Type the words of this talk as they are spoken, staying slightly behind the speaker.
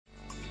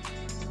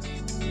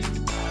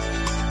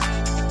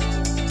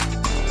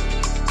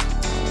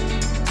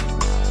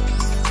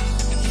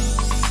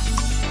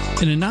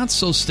In a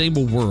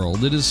not-so-stable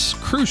world, it is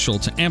crucial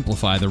to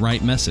amplify the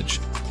right message.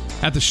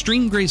 At the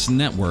Stream Grace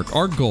Network,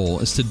 our goal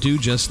is to do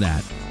just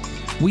that.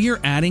 We are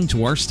adding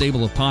to our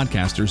stable of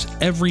podcasters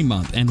every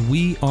month, and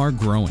we are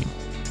growing.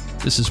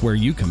 This is where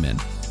you come in.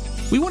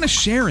 We want to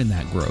share in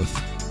that growth.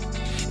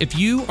 If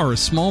you are a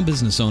small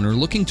business owner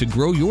looking to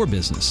grow your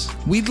business,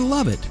 we'd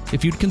love it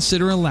if you'd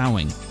consider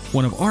allowing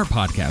one of our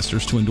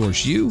podcasters to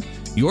endorse you,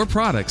 your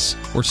products,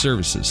 or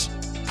services.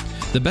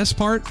 The best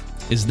part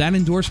is that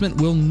endorsement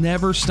will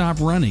never stop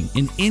running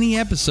in any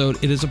episode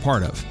it is a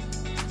part of,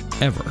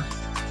 ever.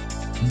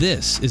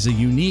 This is a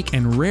unique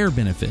and rare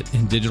benefit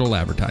in digital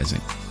advertising.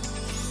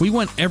 We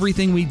want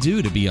everything we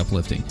do to be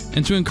uplifting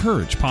and to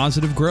encourage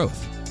positive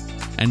growth,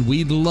 and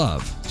we'd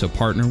love to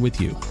partner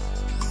with you.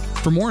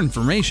 For more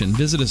information,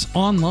 visit us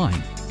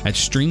online at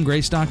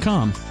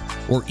streamgrace.com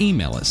or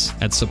email us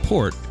at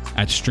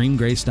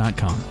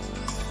support@streamgrace.com.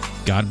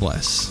 God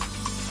bless.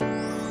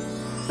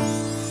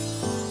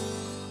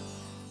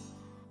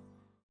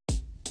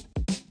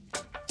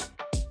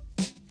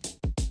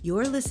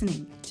 You're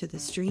listening to the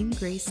Stream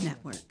Grace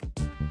Network.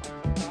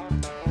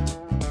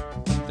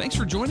 Thanks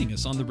for joining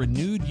us on the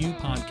Renewed You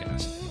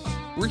podcast.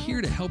 We're here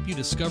to help you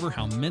discover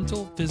how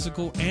mental,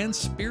 physical, and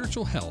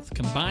spiritual health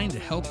combine to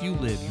help you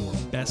live your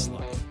best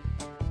life.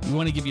 We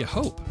want to give you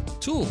hope,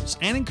 tools,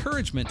 and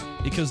encouragement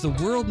because the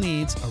world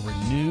needs a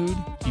renewed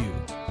you.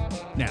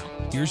 Now,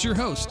 here's your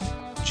host,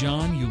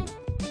 John Yule.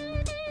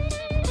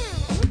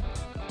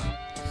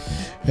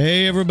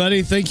 Hey,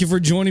 everybody. Thank you for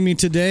joining me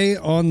today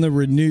on the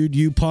Renewed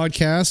You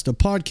podcast, a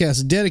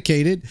podcast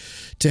dedicated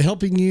to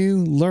helping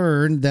you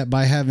learn that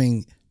by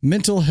having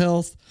mental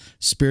health,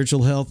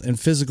 spiritual health, and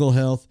physical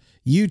health,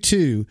 you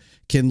too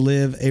can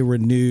live a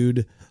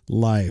renewed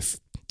life.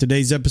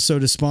 Today's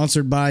episode is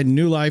sponsored by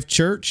New Life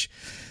Church.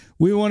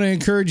 We want to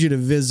encourage you to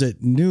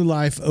visit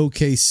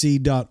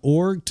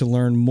newlifeokc.org to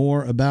learn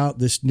more about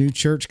this new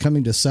church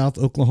coming to South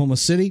Oklahoma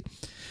City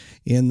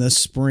in the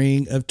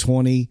spring of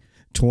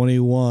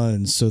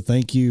 2021. So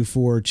thank you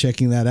for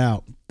checking that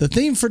out. The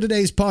theme for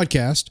today's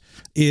podcast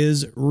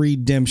is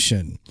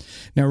redemption.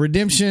 Now,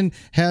 redemption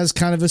has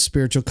kind of a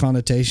spiritual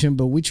connotation,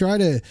 but we try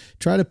to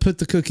put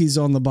the cookies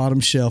on the bottom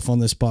shelf on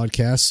this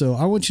podcast. So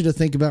I want you to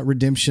think about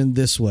redemption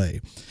this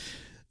way.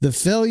 The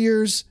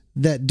failures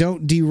that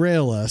don't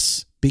derail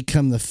us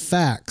become the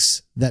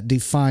facts that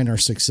define our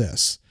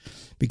success.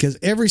 Because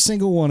every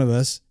single one of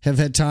us have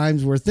had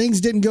times where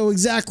things didn't go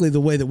exactly the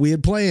way that we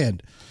had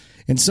planned.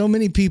 And so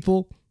many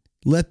people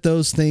let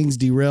those things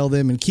derail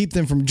them and keep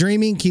them from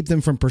dreaming, keep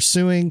them from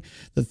pursuing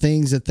the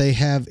things that they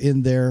have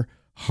in their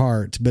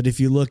heart. But if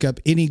you look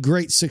up any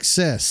great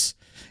success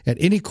at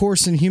any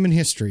course in human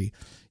history,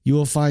 you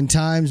will find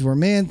times where,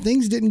 man,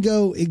 things didn't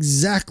go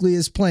exactly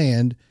as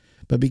planned,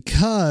 but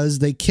because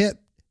they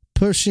kept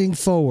pushing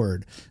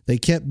forward, they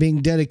kept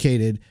being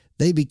dedicated,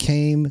 they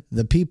became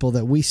the people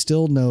that we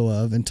still know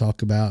of and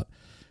talk about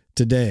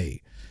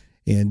today.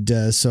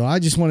 And so I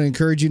just want to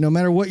encourage you, no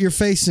matter what you're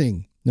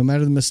facing, no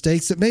matter the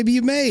mistakes that maybe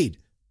you made,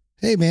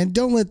 hey, man,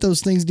 don't let those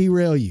things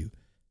derail you,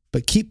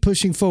 but keep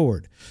pushing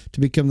forward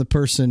to become the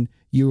person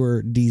you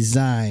were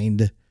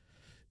designed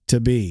to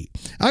be.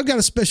 I've got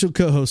a special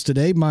co-host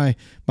today, my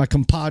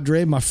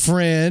compadre, my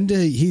friend.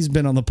 He's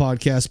been on the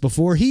podcast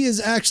before. He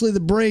is actually the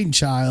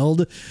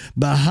brainchild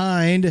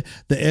behind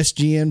the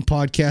SGN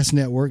Podcast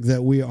Network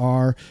that we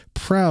are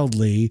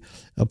proudly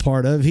a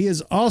part of. He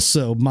is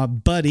also my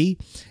buddy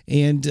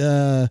and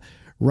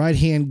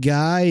right-hand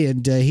guy,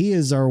 and he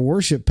is our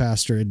worship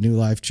pastor at New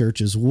Life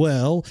Church as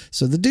well.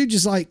 So the dude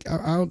just like,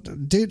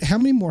 dude, how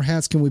many more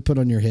hats can we put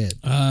on your head?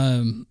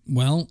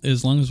 Well,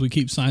 as long as we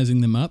keep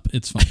sizing them up,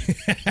 it's fine.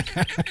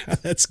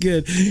 That's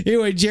good.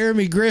 Anyway,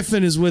 Jeremy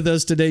Griffin is with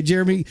us today.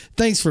 Jeremy,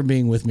 thanks for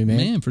being with me, man.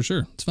 Man, for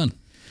sure. It's fun.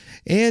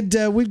 And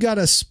we've got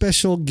a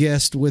special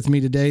guest with me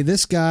today.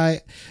 This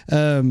guy,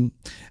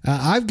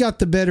 I've got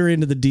the better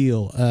end of the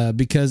deal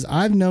because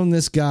I've known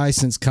this guy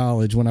since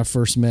college when I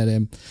first met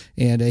him.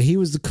 And he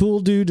was the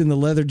cool dude in the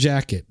leather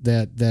jacket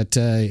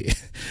that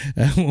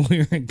when we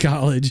were in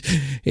college.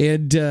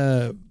 And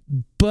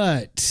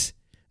but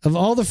of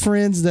all the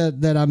friends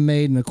that I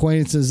made and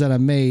acquaintances that I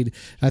made,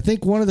 I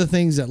think one of the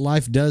things that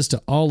life does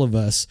to all of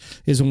us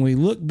is when we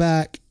look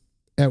back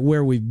at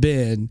where we've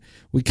been,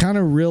 we kind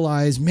of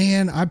realize,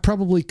 man, I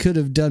probably could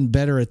have done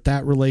better at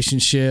that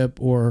relationship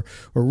or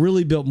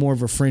really built more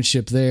of a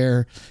friendship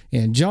there.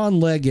 And John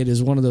Leggett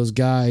is one of those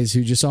guys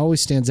who just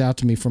always stands out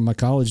to me from my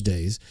college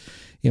days.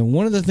 And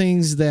one of the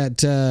things that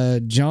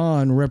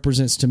John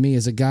represents to me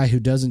is a guy who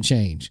doesn't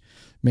change.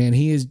 Man,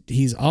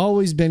 he's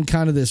always been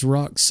kind of this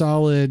rock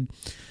solid,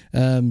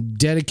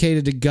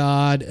 dedicated to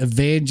God,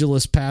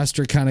 evangelist,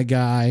 pastor kind of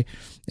guy.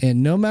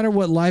 And no matter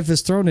what life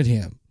has thrown at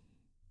him,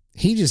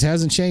 he just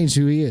hasn't changed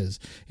who he is.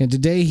 And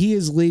today he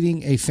is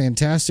leading a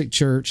fantastic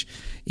church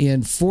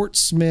in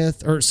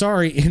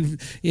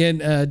in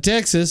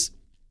Texas,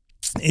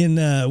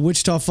 in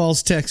Wichita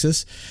Falls,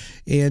 Texas.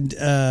 And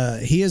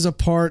he is a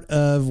part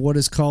of what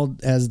is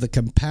called as the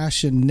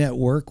Compassion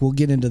Network. We'll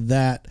get into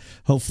that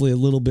hopefully a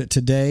little bit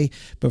today.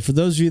 But for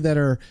those of you that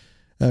are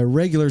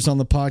regulars on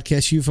the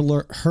podcast, you've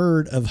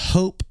heard of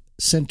Hope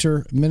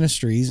Center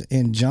Ministries,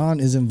 and John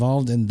is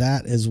involved in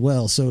that as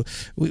well. So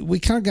we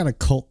kind of got a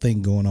cult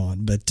thing going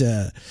on, but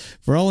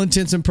for all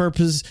intents and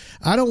purposes,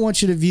 I don't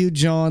want you to view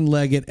John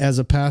Leggett as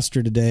a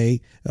pastor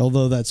today,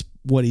 although that's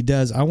what he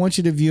does. I want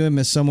you to view him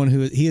as someone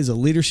he is a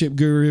leadership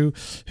guru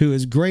who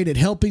is great at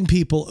helping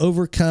people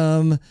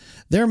overcome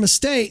their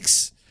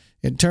mistakes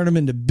and turn them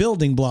into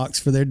building blocks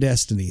for their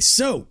destiny.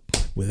 So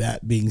with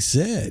that being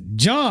said,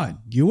 John,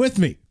 you with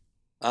me?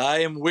 I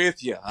am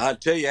with you. I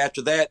tell you,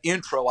 after that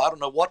intro, I don't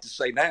know what to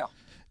say now.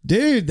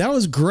 Dude, that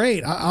was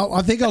great.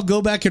 I think I'll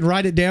go back and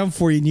write it down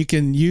for you, and you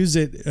can use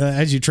it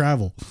as you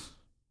travel.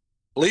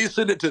 Please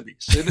send it to me.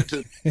 Send it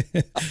to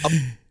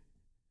me.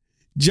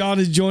 John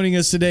is joining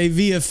us today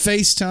via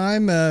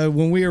FaceTime.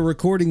 When we are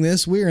recording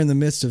this, we are in the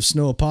midst of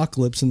snow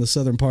apocalypse in the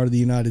southern part of the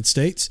United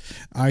States.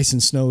 Ice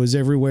and snow is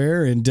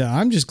everywhere, and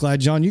I'm just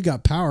glad, John, you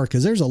got power,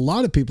 because there's a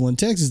lot of people in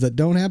Texas that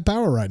don't have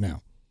power right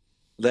now.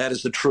 That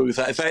is the truth.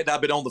 In fact, I've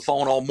been on the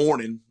phone all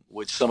morning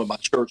with some of my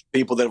church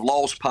people that have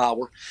lost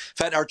power. In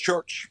fact, our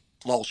church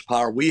lost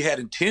power. We had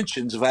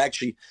intentions of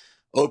actually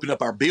opening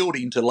up our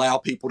building to allow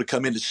people to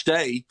come in to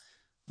stay.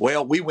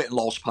 Well, we went and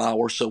lost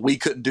power, so we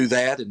couldn't do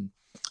that. And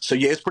so,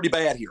 yeah, it's pretty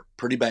bad here.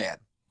 Pretty bad.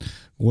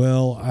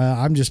 Well,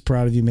 I'm just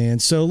proud of you, man.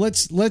 So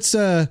let's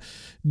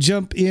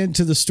jump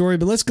into the story,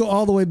 but let's go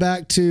all the way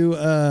back to,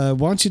 why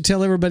don't you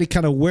tell everybody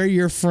kind of where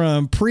you're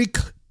from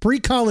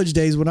pre-college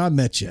days when I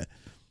met you?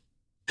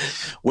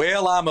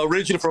 Well, I'm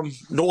originally from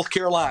North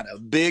Carolina, a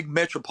big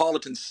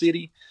metropolitan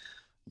city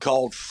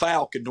called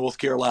Falcon, North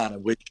Carolina,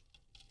 which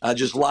I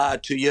just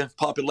lied to you,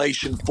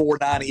 population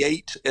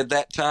 498 at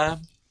that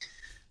time.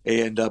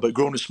 And but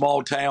growing in a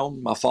small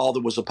town, my father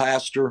was a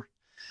pastor,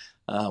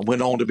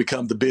 went on to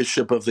become the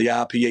bishop of the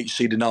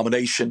IPHC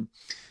denomination.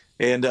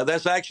 And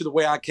that's actually the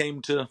way I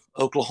came to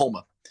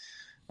Oklahoma.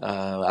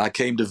 I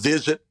came to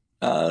visit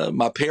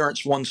my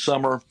parents one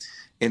summer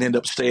and ended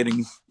up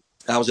staying.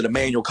 I was at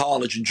Emmanuel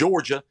College in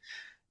Georgia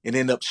and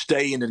ended up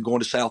staying and going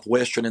to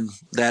Southwestern, and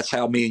that's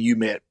how me and you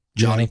met,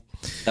 Johnny.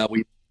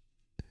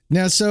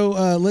 Now, so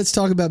let's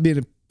talk about being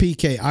a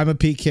PK. I'm a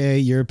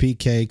PK. You're a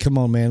PK. Come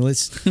on, man.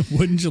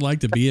 Wouldn't you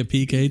like to be a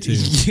PK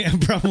too? Yeah,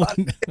 probably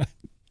not.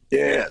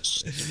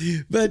 Yes.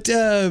 But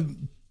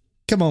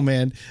come on,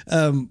 man.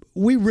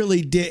 We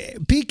really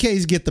did.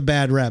 PKs get the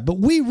bad rap, but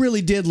we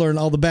really did learn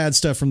all the bad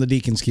stuff from the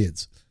Deacons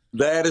kids.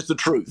 That is the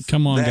truth.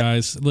 Come on,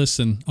 guys.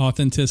 Listen,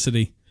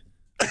 authenticity.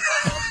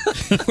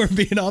 We're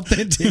being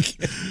authentic.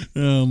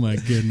 Oh my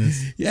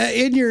goodness. Yeah,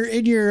 in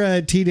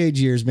your teenage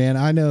years, man,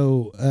 I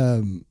know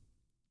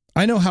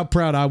how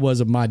proud I was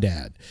of my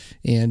dad,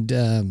 and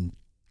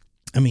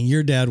I mean,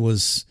 your dad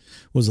was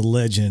a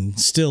legend,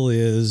 still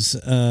is.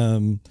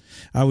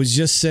 I was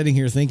just sitting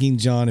here thinking,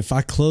 John, if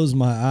I close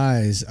my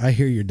eyes, I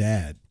hear your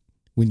dad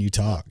when you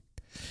talk.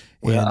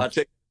 Well, I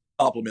take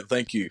a compliment.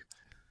 Thank you.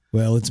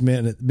 Well, it's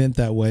meant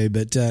that way,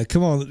 but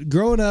come on,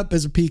 growing up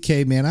as a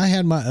PK, man, I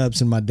had my ups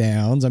and my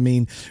downs. I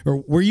mean,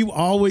 were you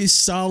always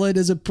solid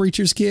as a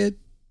preacher's kid?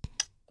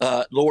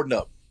 Lord,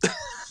 no.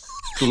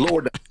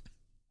 Lord, no.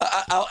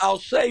 I'll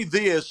say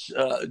this,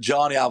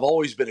 Johnny, I've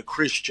always been a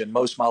Christian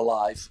most of my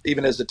life,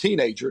 even as a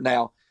teenager.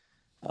 Now,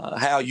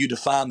 how you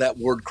define that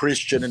word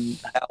Christian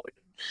and how it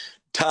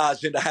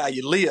ties into how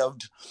you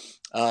lived,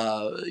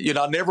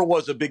 I never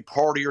was a big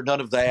partier, none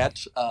of that.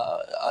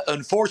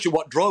 Unfortunately,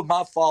 what drove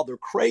my father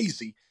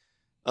crazy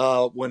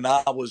when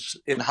I was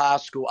in high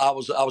school, I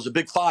was a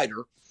big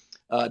fighter.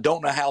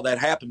 Don't know how that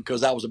happened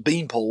because I was a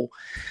beanpole,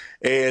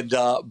 and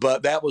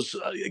but that was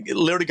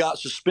literally got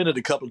suspended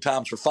a couple of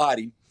times for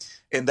fighting,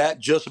 and that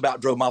just about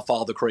drove my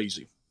father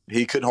crazy.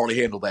 He couldn't hardly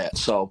handle that.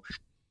 So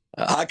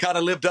I kind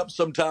of lived up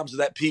sometimes to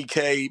that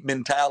PK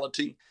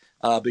mentality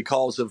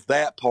because of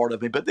that part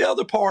of me. But the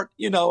other part,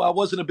 I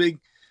wasn't a big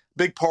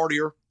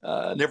partier,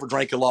 never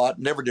drank a lot,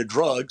 never did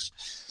drugs.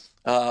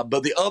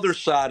 But the other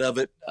side of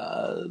it,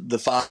 the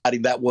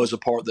fighting, that was a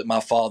part that my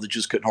father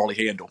just couldn't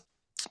hardly handle.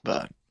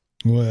 But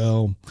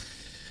well,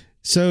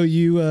 so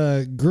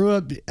you grew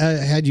up,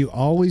 had you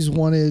always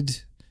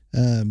wanted,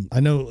 I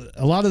know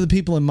a lot of the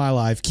people in my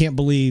life can't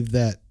believe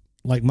that,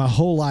 like, my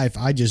whole life,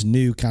 I just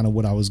knew kind of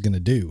what I was going to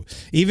do,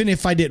 even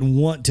if I didn't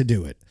want to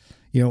do it.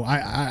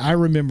 I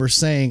remember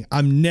saying,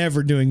 I'm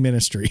never doing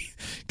ministry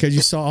because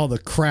you saw all the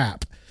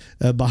crap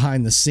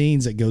behind the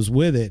scenes that goes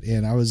with it.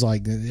 And I was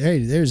like, hey,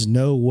 there's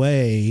no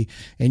way.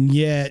 And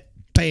yet,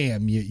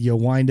 bam, you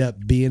wind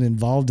up being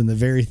involved in the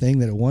very thing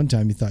that at one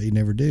time you thought you'd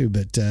never do.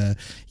 But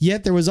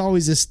yet there was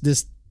always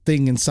this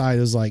thing inside.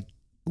 It was like,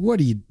 what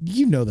do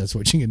that's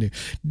what you can do.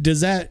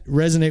 Does that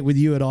resonate with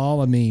you at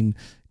all? I mean,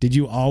 did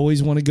you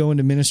always want to go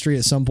into ministry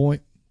at some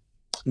point?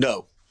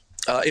 No.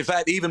 In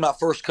fact, even my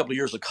first couple of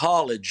years of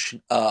college,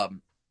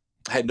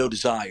 had no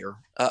desire.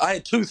 I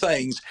had two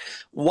things.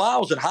 While I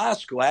was in high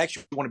school, I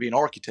actually wanted to be an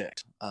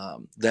architect.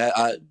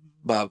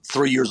 By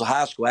 3 years of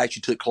high school, I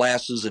actually took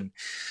classes and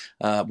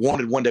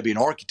wanted one day to be an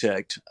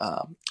architect.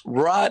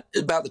 Right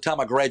about the time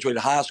I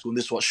graduated high school, and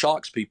this is what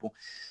shocks people,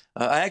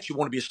 I actually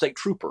wanted to be a state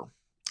trooper.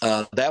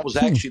 That was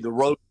actually the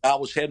road I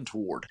was heading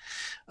toward.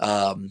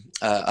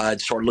 I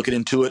started looking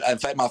into it. In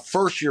fact, my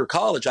first year of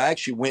college, I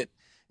actually went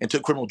and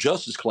took criminal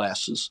justice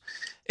classes.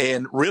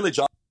 And really,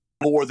 John,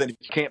 more than if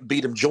you can't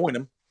beat them, join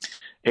them.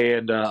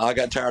 And I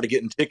got tired of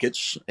getting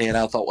tickets, and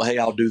I thought, well, hey,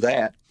 I'll do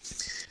that.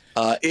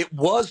 It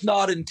was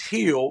not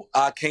until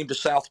I came to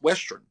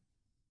Southwestern,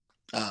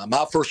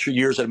 my first few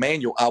years at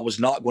Emmanuel, I was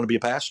not going to be a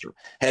pastor,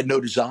 had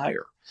no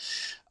desire.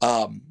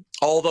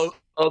 Although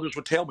others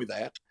would tell me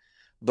that.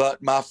 But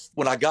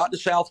when I got to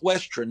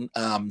Southwestern,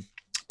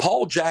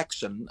 Paul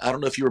Jackson, I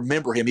don't know if you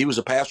remember him, he was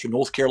a pastor in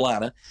North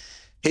Carolina.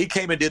 He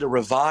came and did a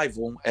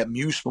revival at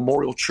Muse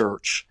Memorial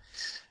Church.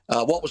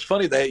 What was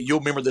funny, that you'll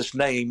remember this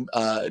name,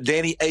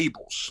 Danny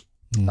Abels.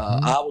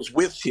 I was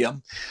with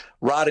him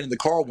riding in the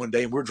car one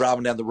day, and we were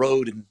driving down the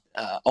road and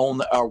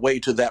on our way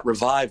to that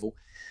revival.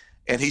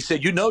 And he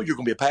said, you're going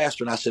to be a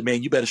pastor. And I said,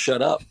 man, you better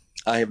shut up.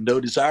 I have no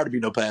desire to be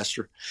no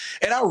pastor.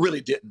 And I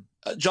really didn't.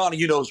 Johnny,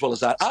 you know as well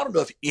as I don't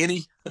know if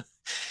any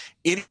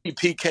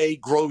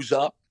PK grows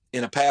up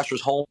in a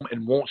pastor's home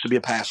and wants to be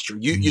a pastor.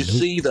 You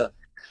see the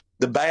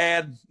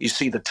bad, you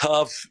see the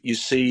tough, you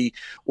see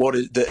what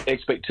is the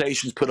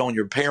expectations put on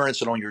your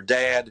parents and on your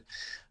dad.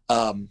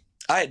 I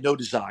had no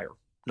desire,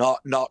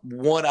 not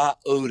one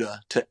iota,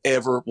 to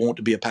ever want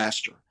to be a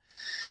pastor.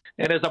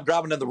 And as I'm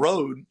driving down the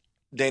road,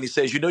 Danny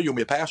says, you'll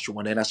be a pastor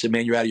one day. And I said,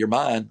 man, you're out of your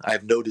mind. I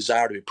have no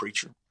desire to be a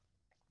preacher.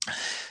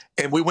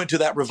 And we went to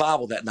that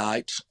revival that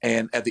night.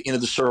 And at the end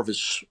of the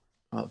service,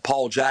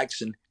 Paul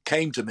Jackson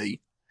came to me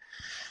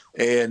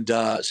and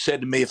said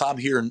to me, if I'm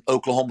here in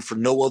Oklahoma for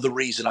no other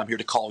reason, I'm here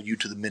to call you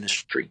to the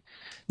ministry.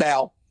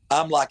 Now,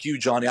 I'm like you,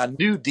 Johnny. I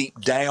knew deep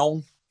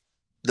down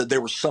that there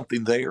was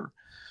something there.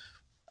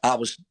 I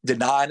was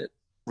denying it,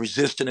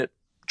 resisting it,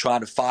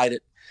 trying to fight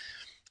it.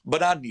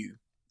 But I knew.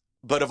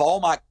 But of all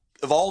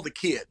the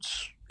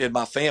kids in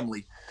my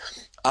family,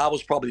 I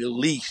was probably the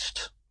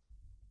least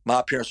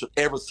my parents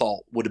ever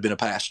thought would have been a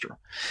pastor.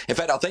 In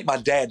fact, I think my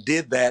dad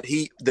did that.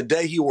 The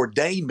day he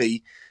ordained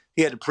me,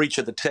 he had to preach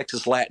at the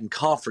Texas Latin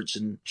Conference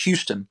in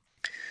Houston.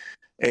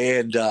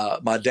 And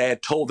my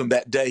dad told him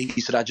that day, he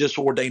said, I just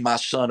ordained my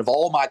son. Of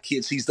all my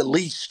kids, he's the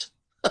least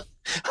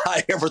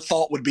I ever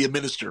thought would be a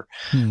minister.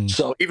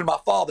 So even my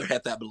father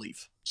had that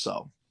belief.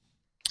 So.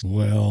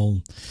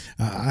 Well,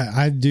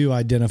 I do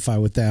identify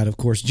with that. Of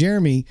course,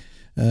 Jeremy,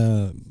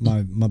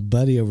 my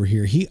buddy over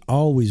here, he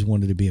always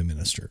wanted to be a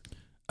minister.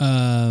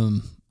 I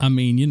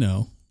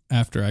mean,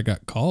 after I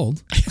got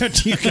called.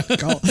 You got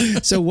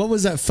called. So what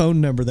was that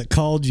phone number that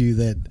called you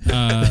that?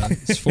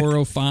 It's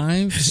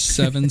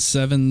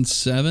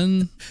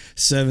 405-777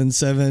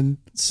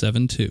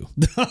 7772.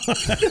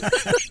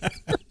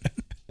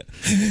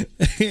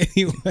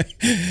 Anyway,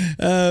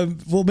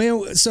 well,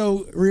 man,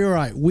 so you're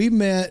right. We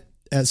met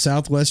at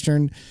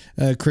Southwestern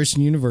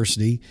Christian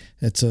University.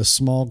 It's a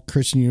small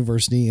Christian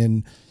university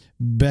in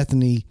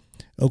Bethany,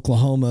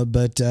 Oklahoma,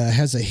 but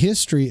has a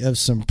history of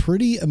some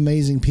pretty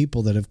amazing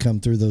people that have come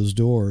through those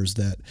doors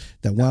that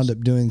wound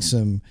up doing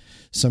some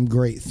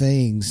great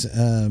things.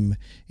 And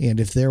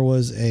if there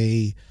was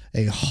a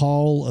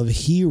hall of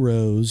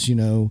heroes,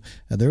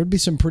 there would be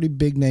some pretty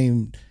big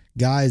name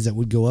guys that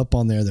would go up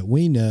on there that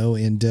we know.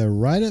 And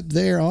right up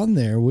there on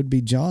there would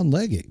be John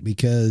Leggett,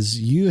 because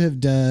you have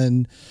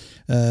done,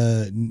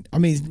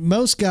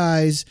 most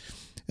guys,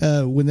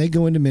 when they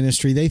go into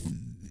ministry,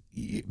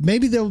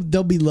 maybe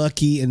they'll be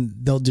lucky and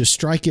they'll just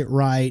strike it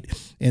right,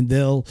 and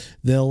they'll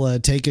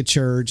take a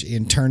church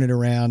and turn it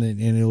around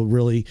and it'll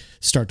really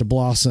start to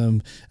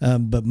blossom.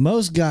 But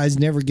most guys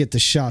never get the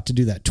shot to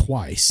do that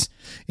twice,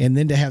 and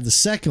then to have the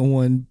second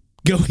one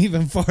go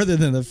even farther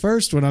than the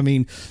first one. I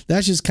mean,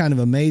 that's just kind of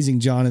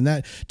amazing, John. And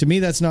that, to me,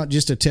 that's not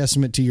just a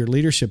testament to your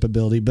leadership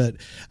ability, but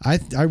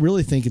I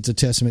really think it's a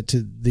testament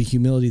to the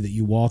humility that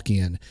you walk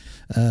in.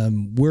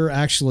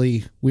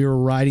 We were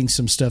writing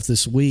some stuff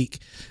this week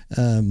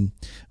on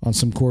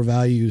some core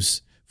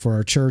values for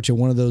our church, and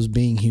one of those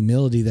being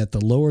humility, that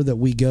the lower that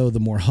we go, the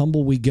more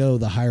humble we go,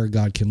 the higher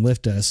God can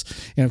lift us.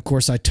 And of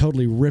course, I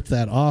totally ripped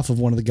that off of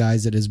one of the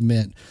guys that has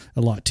meant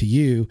a lot to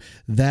you,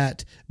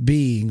 that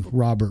being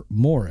Robert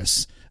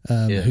Morris,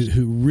 Yes.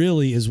 who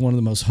really is one of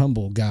the most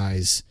humble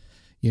guys,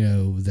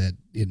 that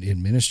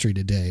in ministry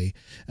today.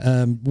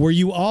 Were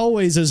you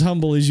always as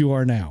humble as you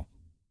are now?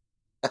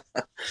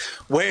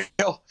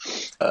 Well,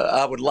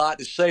 I would like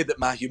to say that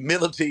my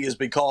humility is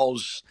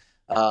because,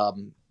 how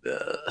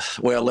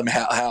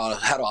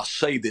do I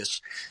say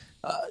this?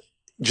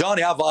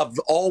 Johnny, I've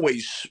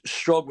always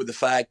struggled with the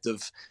fact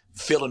of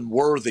feeling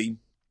worthy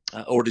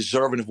or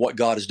deserving of what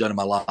God has done in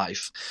my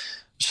life.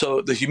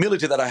 So the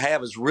humility that I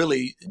have is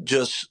really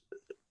just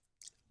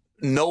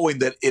knowing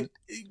that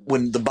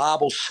when the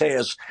Bible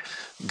says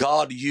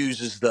God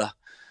uses the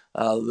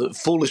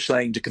foolish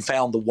thing to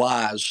confound the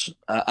wise,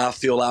 I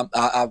feel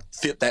I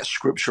fit that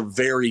scripture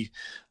very,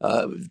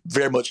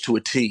 very much to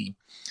a T.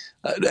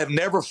 I've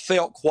never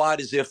felt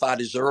quite as if I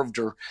deserved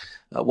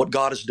what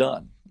God has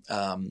done.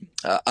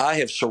 I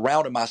have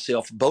surrounded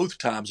myself both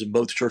times in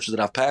both churches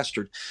that I've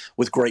pastored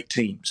with great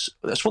teams.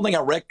 That's one thing I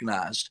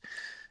recognized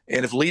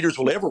And if leaders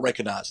will ever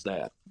recognize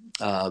that,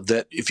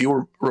 that if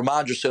you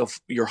remind yourself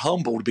you're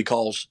humbled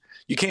because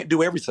you can't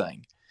do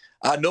everything.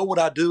 I know what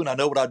I do and I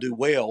know what I do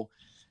well,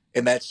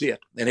 and that's it.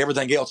 And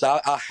everything else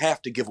I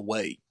have to give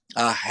away.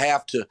 I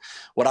have to,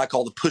 what I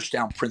call the push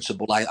down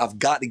principle. I've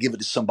got to give it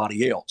to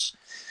somebody else.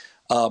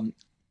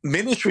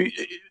 Ministry,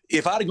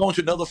 if I'd have gone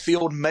to another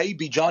field,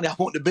 maybe, Johnny, I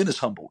wouldn't have been as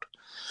humbled.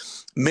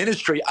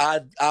 Ministry,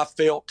 I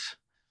felt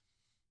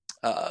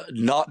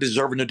not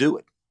deserving to do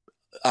it.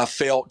 I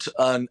felt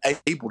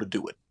unable to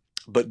do it,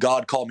 but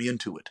God called me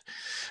into it.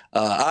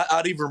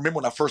 I'd even remember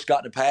when I first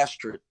got into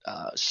pastorate,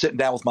 sitting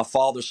down with my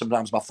father,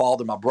 sometimes my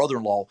father, my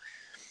brother-in-law.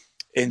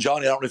 And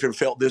Johnny, I don't know if you ever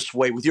felt this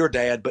way with your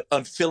dad,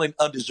 but feeling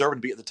undeserving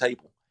to be at the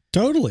table.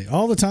 Totally.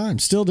 All the time.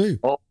 Still do.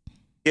 Oh,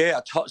 yeah.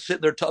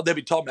 Sitting there, they'd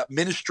be talking about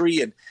ministry,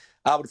 and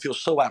I would feel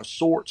so out of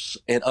sorts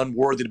and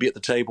unworthy to be at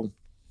the table.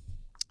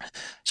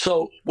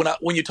 So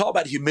when you talk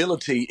about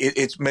humility,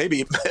 it's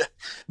maybe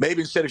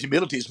instead of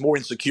humility, it's more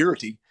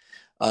insecurity.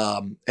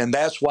 And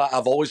that's why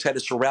I've always had to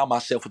surround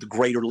myself with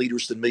greater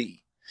leaders than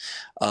me.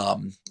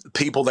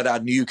 People that I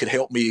knew could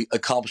help me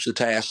accomplish the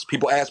task.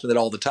 People ask me that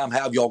all the time.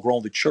 How have y'all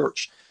grown the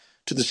church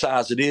to the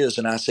size it is?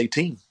 And I say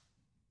team.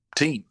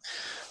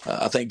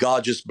 I think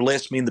God just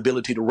blessed me in the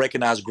ability to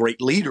recognize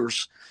great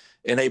leaders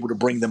and able to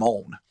bring them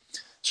on.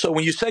 So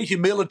when you say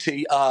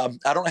humility, I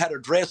don't know how to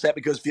address that,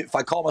 because if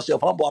I call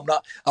myself humble,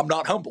 I'm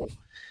not humble.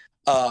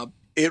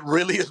 It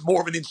really is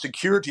more of an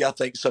insecurity, I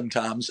think,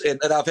 sometimes.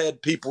 And I've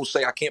had people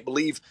say, I can't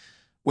believe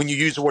when you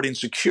use the word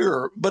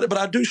insecure, but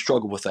I do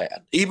struggle with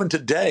that. Even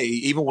today,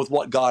 even with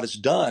what God has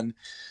done,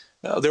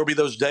 there'll be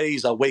those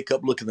days I wake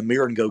up, look in the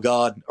mirror and go,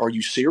 God, are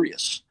you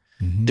serious?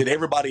 Mm-hmm. Did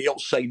everybody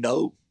else say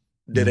no?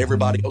 Did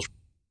everybody else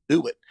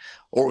do it?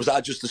 Or was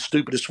I just the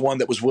stupidest one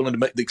that was willing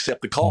to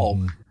accept the call?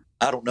 Mm-hmm.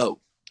 I don't know.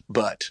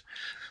 But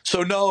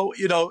so, no,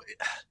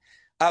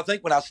 I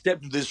think when I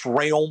stepped into this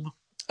realm,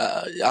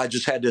 I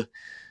just had to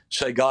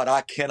say, God,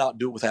 I cannot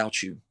do it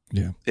without you.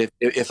 Yeah.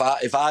 If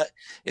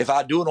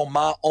I do it on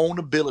my own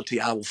ability,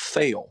 I will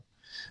fail.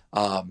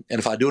 And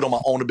if I do it on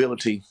my own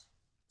ability,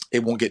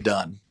 it won't get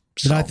done.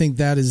 So. But I think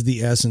that is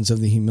the essence of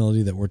the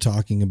humility that we're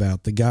talking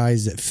about. The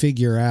guys that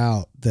figure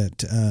out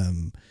that,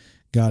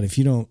 God, if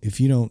you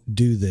don't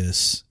do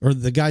this, or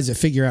the guys that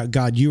figure out,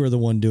 God, you are the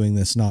one doing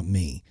this, not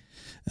me,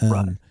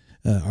 right.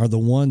 Are the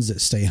ones that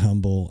stay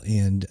humble.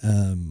 And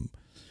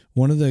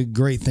one of the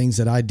great things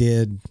that I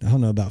did, I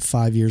don't know, about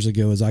 5 years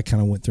ago, as I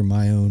kind of went through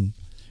my own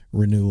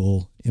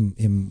renewal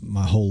in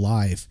my whole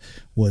life,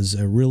 was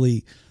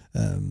really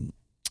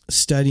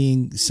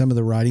studying some of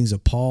the writings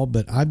of Paul.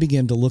 But I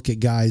began to look at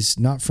guys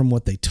not from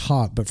what they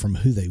taught, but from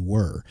who they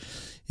were,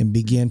 and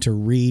began to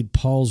read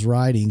Paul's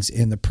writings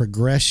and the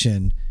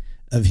progression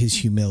of his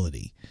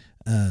humility.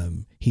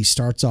 He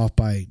starts off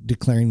by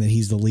declaring that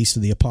he's the least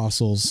of the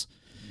apostles.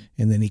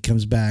 And then he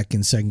comes back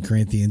in 2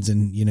 Corinthians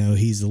and,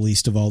 he's the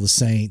least of all the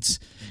saints.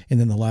 And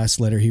then the last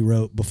letter he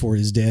wrote before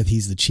his death,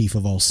 he's the chief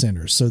of all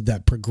sinners. So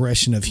that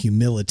progression of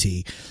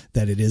humility,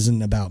 that it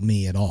isn't about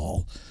me at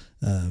all.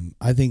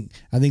 I think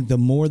the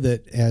more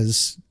that,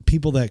 as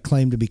people that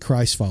claim to be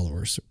Christ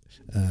followers,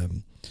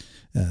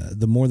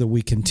 the more that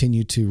we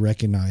continue to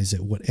recognize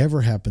that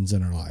whatever happens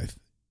in our life,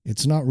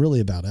 it's not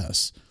really about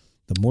us.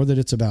 The more that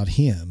it's about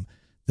him,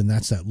 then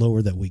that's that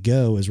lower that we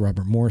go, as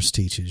Robert Morris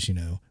teaches,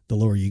 the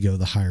lower you go,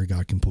 the higher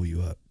God can pull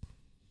you up.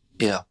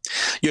 Yeah.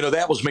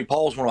 That was me.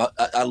 Paul's one.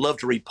 I love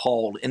to read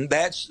Paul. And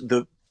that's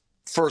the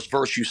first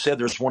verse you said.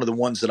 There's one of the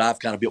ones that I've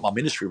kind of built my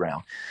ministry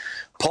around.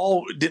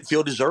 Paul didn't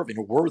feel deserving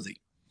or worthy.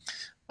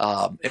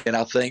 And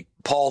I think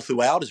Paul,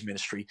 throughout his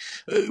ministry,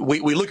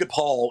 we look at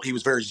Paul, he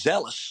was very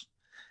zealous.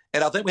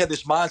 And I think we have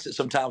this mindset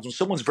sometimes when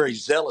someone's very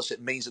zealous,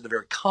 it means that they're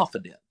very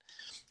confident.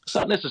 It's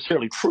not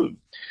necessarily true.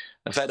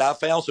 In fact, I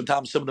found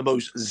sometimes some of the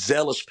most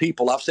zealous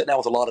people. I've sat down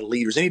with a lot of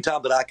leaders.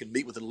 Anytime that I can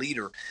meet with a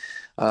leader,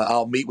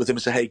 I'll meet with them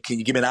and say, hey, can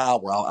you give me an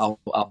hour?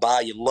 I'll buy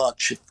you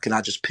lunch. Can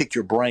I just pick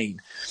your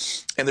brain?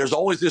 And there's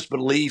always this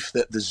belief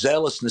that the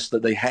zealousness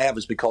that they have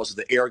is because of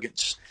the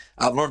arrogance.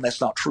 I've learned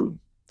that's not true.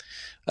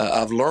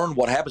 I've learned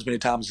what happens many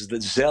times is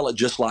that zealot,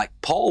 just like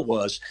Paul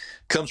was,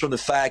 comes from the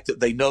fact that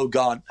they know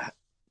God,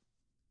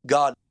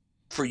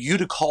 for you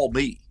to call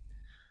me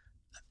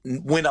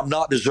when I'm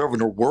not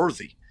deserving or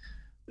worthy,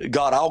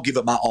 God, I'll give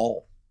it my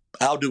all.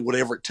 I'll do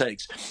whatever it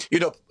takes.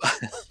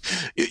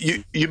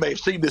 You may have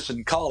seen this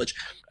in college.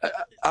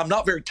 I'm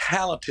not very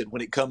talented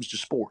when it comes to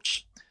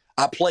sports.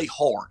 I play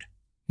hard.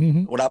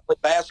 Mm-hmm. When I play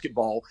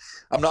basketball,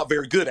 I'm not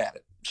very good at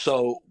it.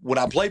 So when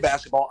I play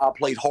basketball, I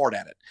played hard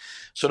at it.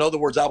 So in other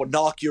words, I would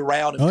knock you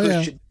around and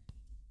push you,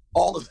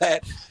 all of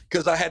that,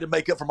 because I had to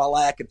make up for my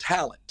lack of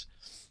talent.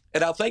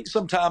 And I think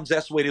sometimes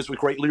that's the way it is with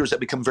great leaders that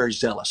become very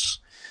zealous,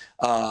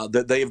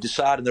 that they have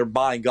decided in their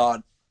mind,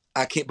 God,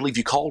 I can't believe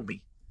you called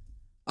me.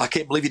 I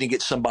can't believe you didn't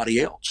get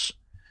somebody else.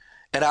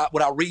 And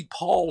when I read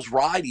Paul's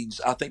writings,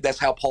 I think that's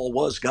how Paul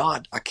was.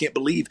 God, I can't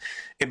believe,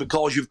 and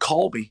because you've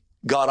called me,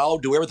 God, I'll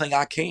do everything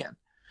I can.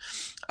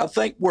 I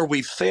think where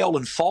we fail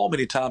and fall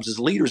many times as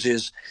leaders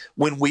is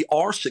when we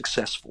are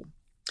successful,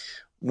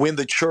 when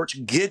the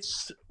church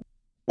gets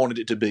wanted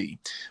it to be.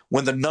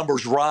 When the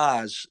numbers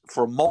rise,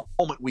 for a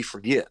moment we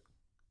forget,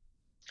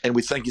 and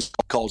we think it's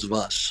because of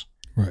us.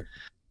 Right.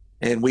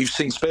 And we've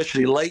seen,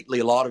 especially lately,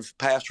 a lot of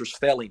pastors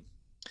failing,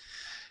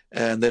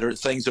 and that are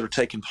things that are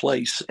taking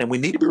place. And we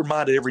need to be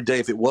reminded every day,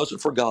 if it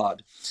wasn't for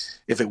God,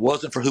 if it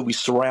wasn't for who we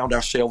surround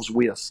ourselves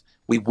with,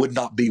 we would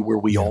not be where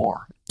we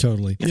are.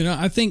 Totally. You know,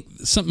 I think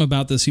something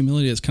about this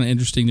humility that's kind of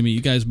interesting to me.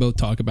 You guys both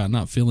talk about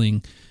not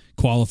feeling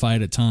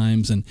qualified at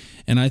times, and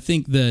I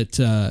think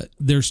that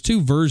there's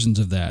two versions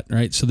of that,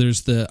 right? So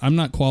there's the I'm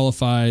not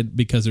qualified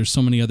because there's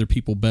so many other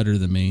people better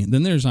than me.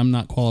 Then there's I'm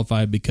not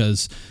qualified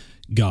because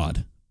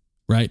God,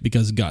 right?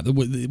 Because God,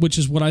 which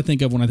is what I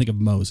think of when I think of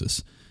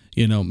Moses.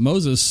 You know,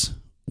 Moses,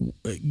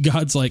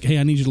 God's like, hey,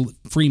 I need you to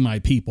free my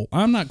people.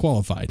 I'm not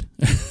qualified,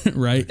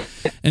 right?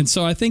 And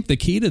so I think the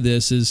key to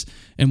this is,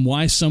 and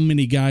why so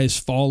many guys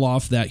fall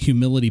off that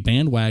humility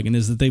bandwagon,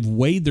 is that they've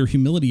weighed their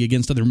humility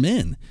against other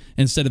men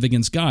instead of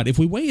against God. If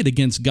we weigh it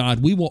against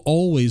God, we will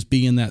always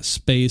be in that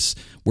space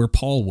where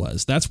Paul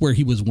was. That's where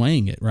he was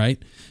weighing it, right?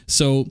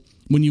 So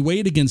when you weigh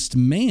it against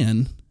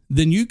man,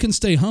 then you can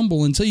stay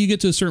humble until you get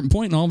to a certain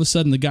point, and all of a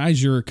sudden the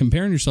guys you're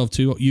comparing yourself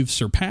to, you've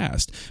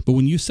surpassed. But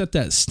when you set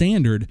that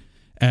standard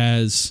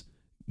as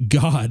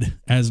God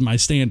as my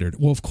standard,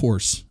 well, of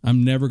course,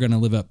 I'm never going to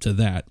live up to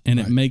that, and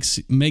right.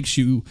 It makes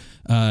you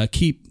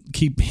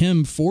keep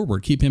him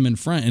forward, keep him in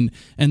front,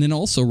 and then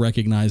also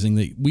recognizing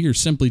that we are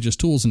simply just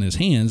tools in his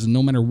hands, and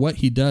no matter what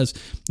he does,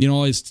 you know, I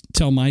always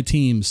tell my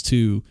teams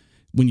to,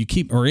 when you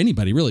keep, or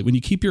anybody really, when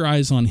you keep your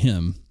eyes on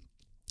him,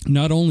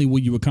 not only will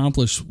you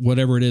accomplish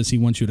whatever it is he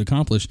wants you to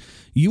accomplish,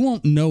 you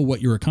won't know what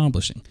you're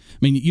accomplishing. I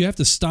mean, you have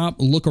to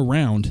look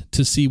around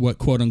to see what,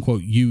 quote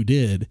unquote, you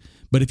did.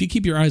 But if you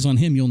keep your eyes on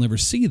him, you'll never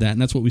see that.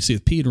 And that's what we see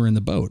with Peter in the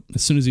boat.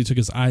 As soon as he took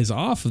his eyes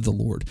off of the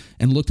Lord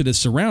and looked at his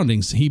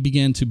surroundings, he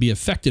began to be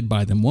affected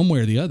by them one way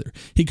or the other.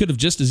 He could have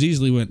just as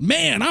easily went,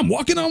 man, I'm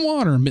walking on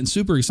water, and been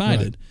super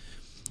excited.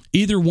 Right.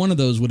 Either one of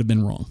those would have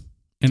been wrong.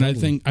 And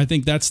totally. I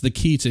think that's the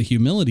key to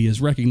humility,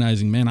 is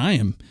recognizing, man, I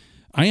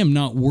am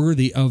not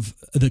worthy of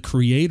the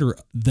Creator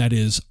that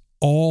is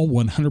all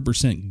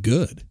 100%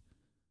 good.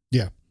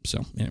 Yeah.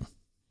 So, anyway.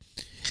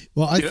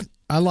 Well,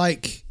 I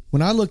like,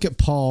 when I look at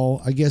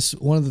Paul, I guess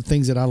one of the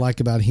things that I like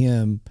about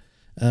him,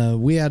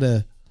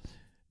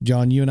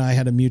 John, you and I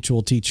had a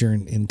mutual teacher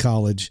in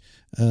college,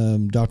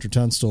 Dr.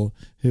 Tunstall,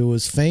 who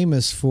was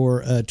famous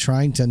for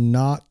trying to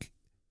knock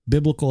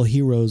biblical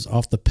heroes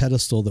off the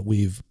pedestal that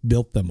we've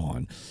built them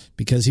on,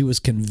 because he was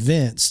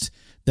convinced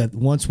that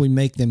once we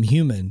make them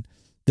human,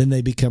 then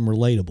they become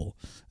relatable.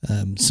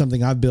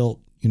 Something I've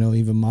built, you know,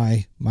 even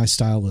my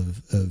style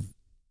of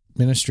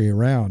ministry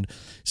around.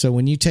 So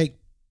when you take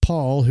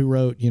Paul, who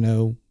wrote, you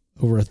know,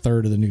 over a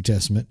third of the New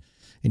Testament,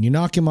 and you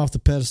knock him off the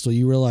pedestal,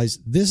 you realize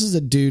this is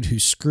a dude who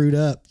screwed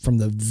up from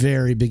the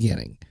very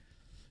beginning.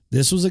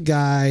 This was a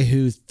guy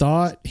who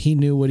thought he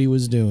knew what he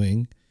was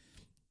doing,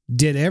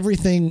 did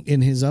everything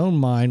in his own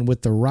mind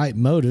with the right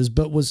motives,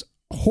 but was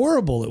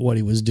horrible at what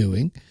he was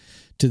doing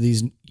to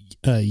these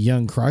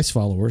young Christ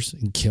followers,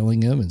 and killing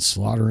them and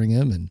slaughtering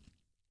them.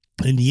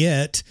 And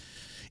yet,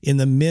 in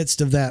the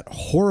midst of that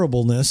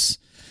horribleness,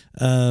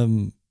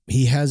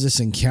 he has this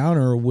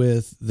encounter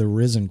with the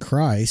risen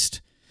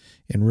Christ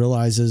and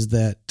realizes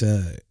that,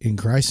 in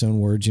Christ's own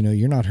words, you know,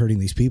 you're not hurting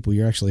these people,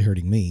 you're actually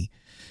hurting me.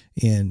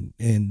 And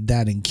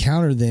that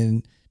encounter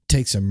then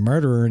takes a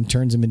murderer and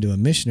turns him into a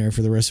missionary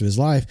for the rest of his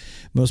life.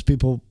 Most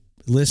people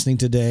listening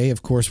today,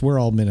 of course, we're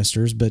all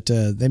ministers, but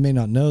they may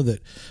not know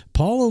that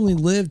Paul only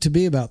lived to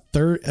be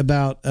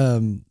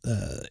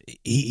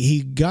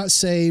he got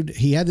saved.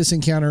 He had this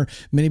encounter,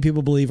 many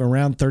people believe,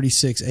 around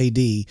 36 AD.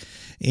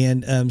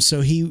 And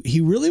so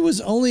he really was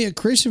only a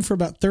Christian for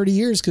about 30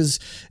 years, because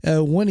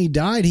when he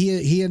died,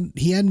 he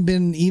hadn't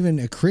been even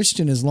a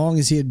Christian as long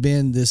as he had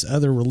been this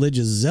other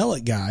religious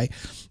zealot guy.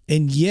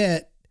 And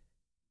yet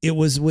it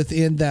was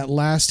within that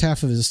last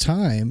half of his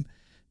time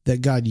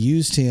that God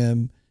used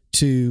him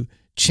to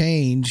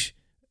change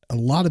a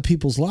lot of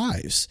people's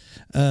lives.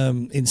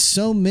 And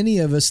so many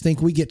of us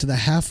think we get to the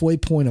halfway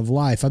point of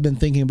life. I've been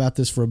thinking about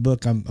this for a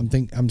book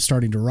I'm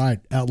starting to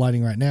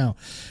outlining right now,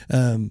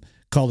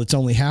 called It's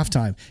Only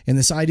Halftime. And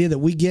this idea that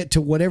we get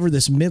to whatever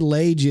this middle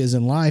age is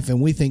in life, and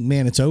we think,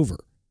 man, it's over.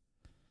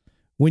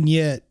 When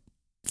yet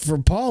for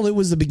Paul, it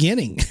was the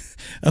beginning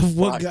of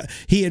what God,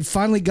 he had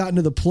finally gotten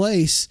to the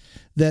place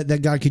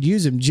that God could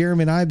use him.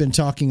 Jeremy and I have been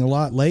talking a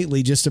lot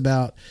lately just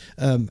about,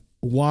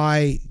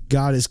 why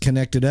God has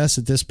connected us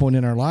at this point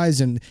in our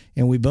lives. And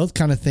we both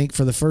kind of think,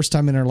 for the first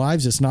time in our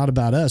lives, it's not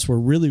about us. We're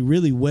really,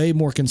 really way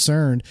more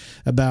concerned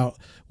about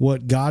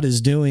what God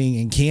is doing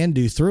and can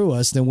do through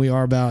us than we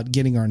are about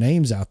getting our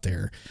names out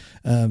there.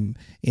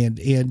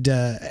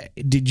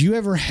 Did you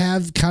ever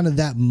have kind of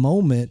that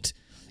moment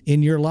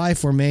in your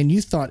life where, man,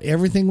 you thought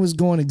everything was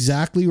going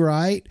exactly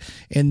right,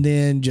 and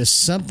then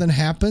just something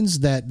happens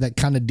that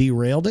kind of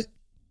derailed it?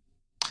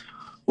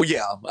 Well,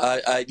 yeah.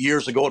 I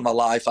years ago in my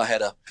life, I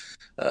had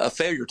a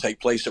failure take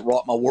place that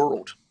rocked my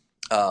world.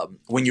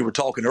 When you were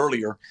talking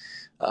earlier,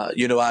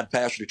 I'd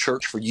pastored a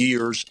church for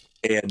years,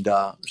 and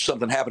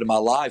something happened in my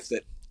life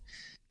that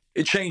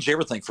it changed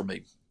everything for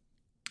me.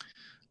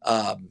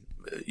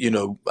 You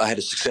know, I had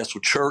a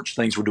successful church.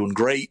 Things were doing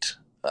great.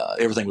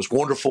 Everything was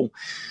wonderful.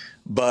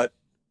 But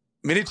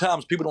many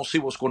times people don't see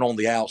what's going on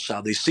the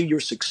outside. They see your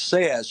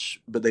success,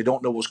 but they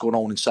don't know what's going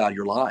on inside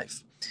your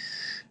life.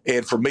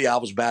 And for me, I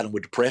was battling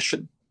with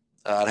depression.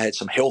 I had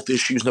some health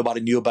issues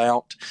nobody knew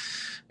about.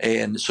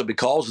 And so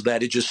because of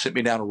that, it just sent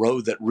me down a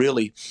road that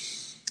really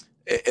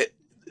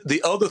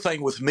the other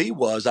thing with me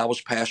was I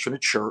was pastoring a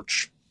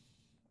church.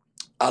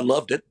 I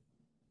loved it.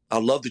 I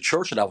loved the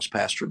church that I was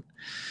pastoring.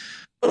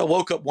 But I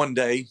woke up one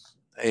day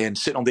and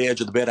sitting on the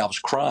edge of the bed, I was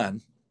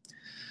crying.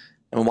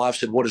 And my wife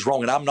said, "What is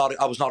wrong?" And I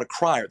was not a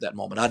crier at that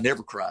moment. I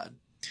never cried.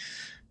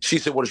 She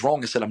said, "What is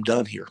wrong?" I said, "I'm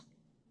done here."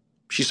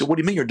 She said, "What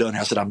do you mean you're done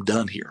here?" I said, "I'm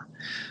done here.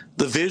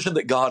 The vision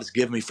that God has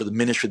given me for the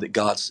ministry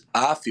that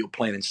I feel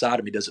planted inside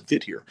of me doesn't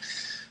fit here."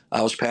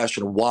 I was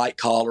pastoring a white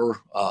collar,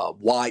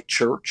 white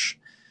church.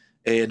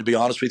 And to be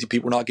honest with you,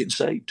 people were not getting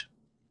saved.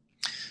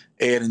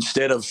 And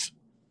instead of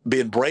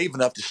being brave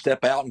enough to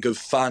step out and go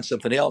find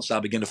something else, I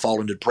began to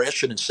fall into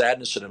depression and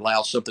sadness and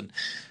allow something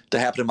to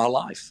happen in my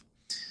life.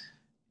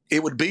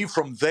 It would be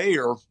from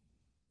there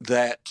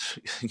that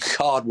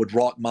God would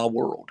rock my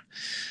world.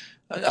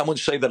 I wouldn't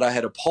say that I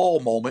had a Paul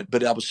moment,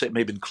 but I would say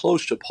maybe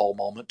close to a Paul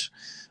moment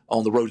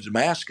on the road to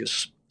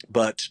Damascus.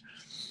 But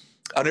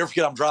I'll never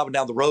forget, I'm driving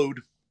down the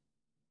road.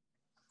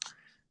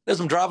 As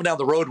I'm driving down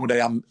the road one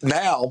day,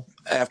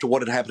 after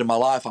what had happened in my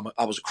life,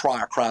 I was a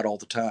crier. I cried all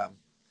the time.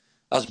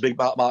 I was big.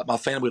 My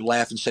family would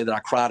laugh and say that I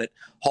cried at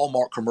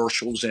Hallmark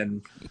commercials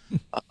and,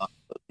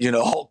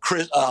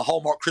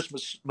 Hallmark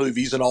Christmas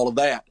movies and all of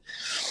that.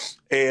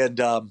 And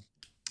I'll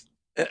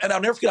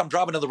never forget, I'm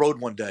driving down the road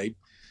one day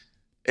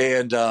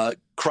and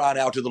crying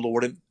out to the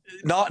Lord, and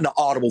not in an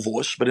audible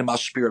voice, but in my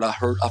spirit, I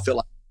felt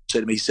like he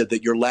said to me, he said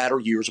that your latter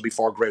years will be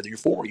far greater than your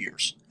former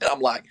years. And I'm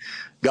like,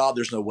 God,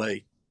 there's no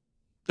way.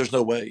 There's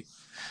no way.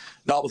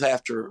 Not with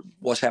after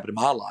what's happened in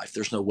my life.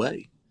 There's no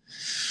way.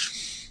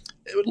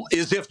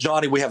 As if,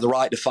 Johnny, we have the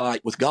right to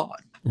fight with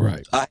God.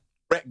 Right. I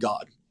correct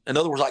God. In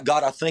other words, like,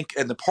 God, I think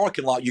in the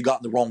parking lot you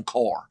got in the wrong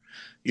car.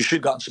 You should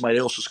have gotten somebody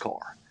else's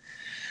car.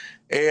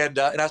 And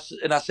I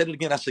said it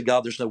again. I said,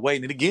 God, there's no way.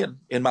 And then again,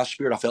 in my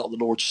spirit, I felt the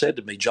Lord said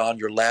to me, John,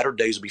 your latter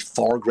days will be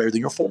far greater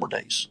than your former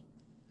days.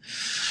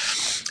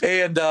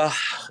 And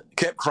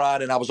kept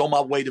crying. And I was on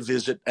my way to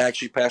visit,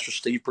 actually, Pastor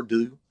Steve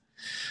Perdue.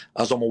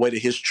 I was on my way to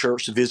his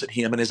church to visit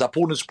him. And as I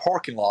pulled in his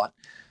parking lot,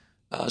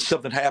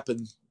 something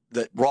happened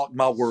that rocked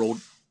my world.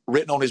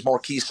 Written on his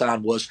marquee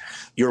sign was,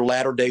 your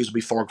latter days will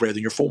be far greater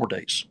than your former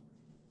days.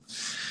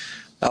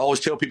 I always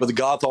tell people that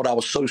God thought I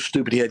was so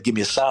stupid he had to give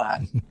me a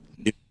sign.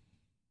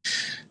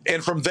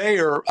 And from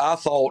there, I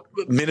thought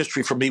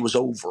ministry for me was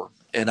over.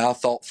 And I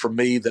thought for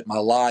me that my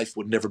life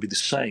would never be the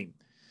same.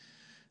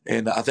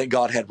 And I think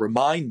God had to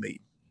remind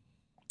me,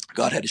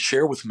 God had to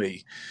share with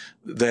me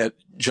that,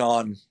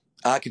 John,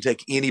 I can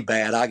take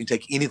I can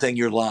take anything in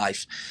your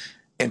life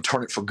and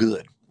turn it for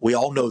good. We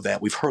all know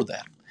that. We've heard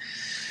that.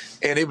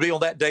 And it would be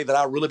on that day that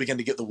I really began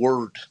to get the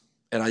Word,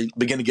 and I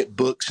began to get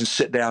books and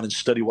sit down and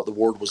study what the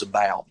Word was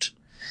about.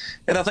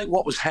 And I think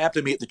what was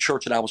happening to me at the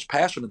church that I was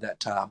pastoring at that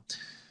time,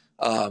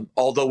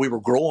 although we were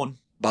growing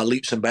by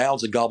leaps and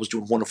bounds and God was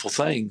doing wonderful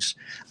things,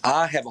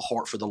 I have a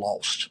heart for the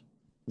lost.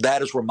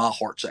 That is where my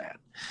heart's at,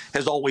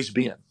 has always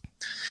been.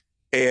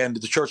 And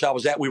the church I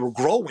was at, we were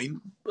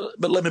growing,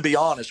 but let me be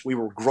honest, we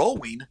were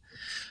growing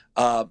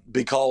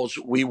because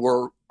we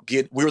were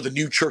the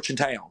new church in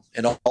town,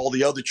 and all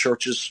the other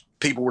churches,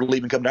 people were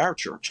leaving, coming to our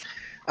church.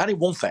 I didn't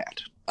want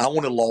that. I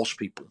wanted lost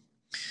people.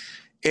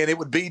 And it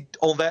would be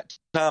on that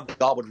time that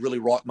God would really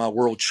rock my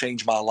world,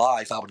 change my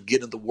life. I would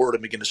get into the Word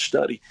and begin to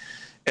study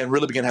and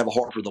really begin to have a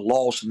heart for the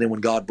lost. And then when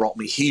God brought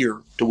me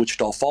here to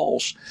Wichita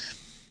Falls,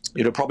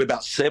 probably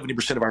about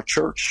 70% of our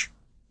church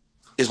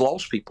is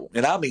lost people.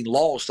 And I mean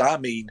lost, I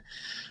mean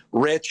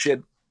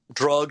wretched,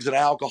 drugs and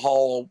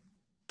alcohol,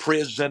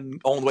 prison,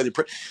 on the way to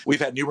prison. We've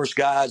had numerous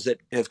guys that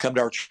have come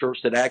to our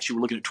church that actually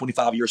were looking at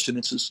 25-year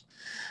sentences,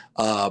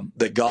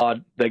 they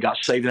got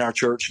saved in our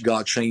church.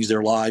 God changed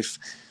their life.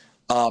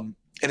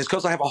 And it's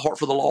because I have a heart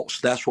for the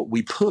lost. That's what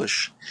we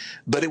push.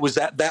 But it was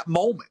at that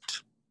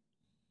moment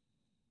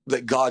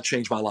that God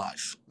changed my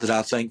life, that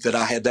I think that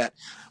I had that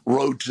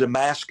road to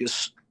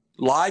Damascus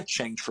life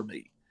change for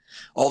me.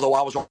 Although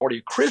I was already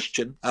a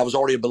Christian, I was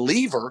already a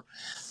believer,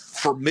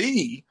 for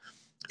me,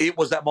 it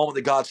was that moment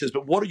that God says,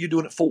 but what are you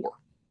doing it for?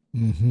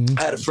 Mm-hmm.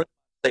 I had a friend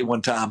say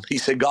one time, he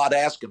said, God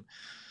asked him,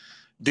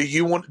 do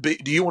you want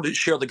to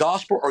share the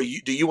gospel, or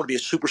do you want to be a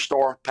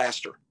superstar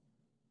pastor?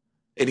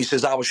 And he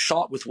says, I was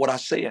shocked with what I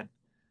said.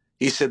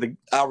 He said,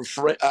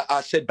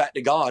 I said back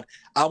to God,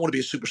 I want to be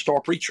a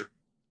superstar preacher.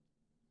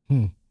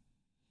 Yeah.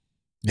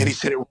 And he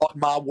said, it rocked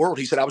my world.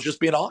 He said, I was just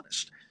being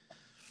honest.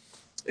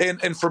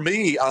 And for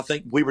me, I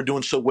think we were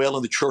doing so well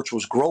and the church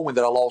was growing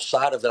that I lost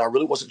sight of that I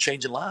really wasn't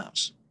changing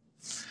lives,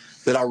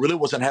 that I really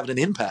wasn't having an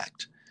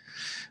impact.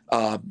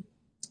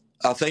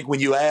 I think when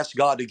you ask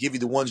God to give you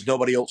the ones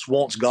nobody else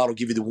wants, God will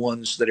give you the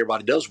ones that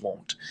everybody does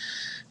want.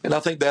 And I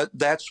think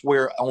that's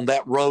where on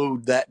that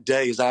road that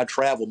day as I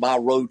traveled, my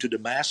road to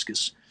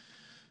Damascus,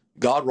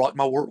 God rocked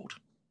my world.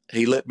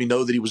 He let me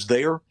know that he was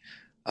there.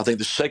 I think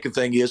the second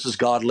thing is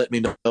God let me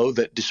know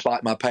that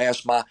despite my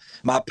past,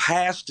 my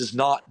past does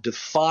not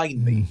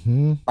define me.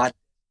 Mm-hmm. My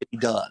destiny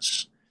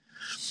does.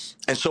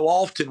 And so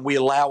often we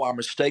allow our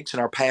mistakes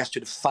and our past to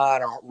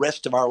define our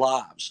rest of our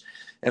lives.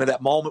 And at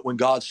that moment when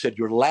God said,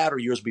 your latter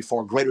years will be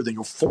far greater than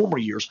your former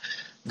years,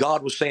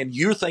 God was saying,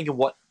 you're thinking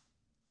what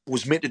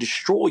was meant to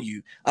destroy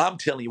you. I'm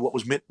telling you what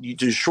was meant to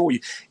destroy you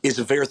is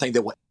the very thing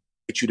that will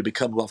get you to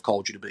become who I've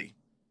called you to be.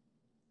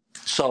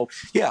 So,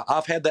 yeah,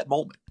 I've had that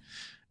moment.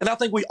 And I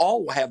think we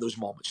all will have those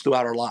moments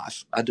throughout our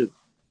life. I do.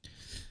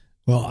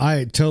 Well,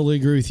 I totally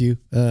agree with you.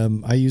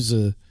 I use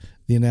the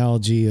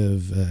analogy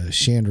of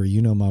Chandra.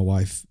 You know my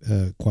wife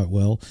quite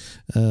well.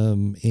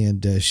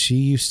 And she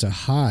used to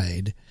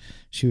hide.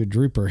 She would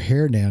droop her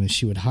hair down and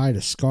she would hide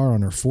a scar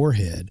on her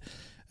forehead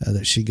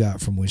that she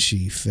got from when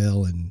she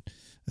fell and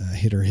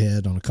hit her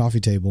head on a coffee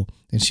table.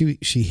 And she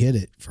hid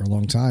it for a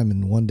long time.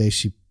 And one day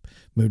she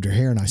moved her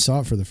hair and I saw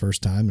it for the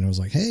first time. And I was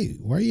like, hey,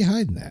 why are you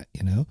hiding that?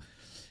 You know?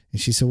 And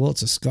she said, well,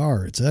 it's a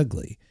scar. It's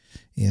ugly.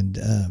 And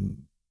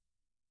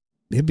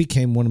it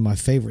became one of my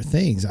favorite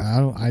things. I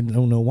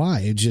don't know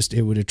why.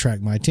 It would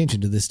attract my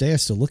attention. To this day, I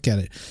still look at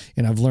it.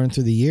 And I've learned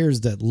through the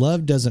years that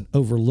love doesn't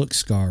overlook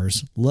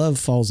scars. Love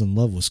falls in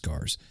love with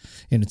scars.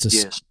 And it's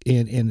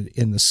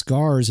and the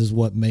scars is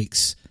what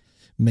makes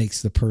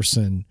the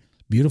person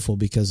beautiful,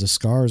 because the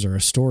scars are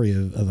a story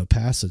of a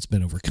past that's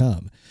been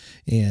overcome.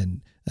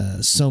 And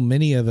so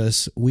many of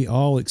us, we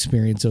all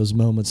experience those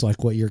moments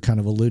like what you're kind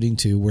of alluding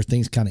to, where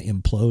things kind of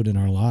implode in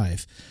our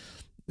life.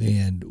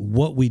 And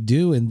what we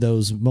do in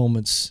those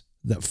moments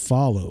that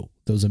follow,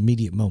 those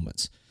immediate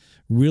moments,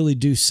 really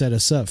do set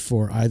us up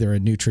for either a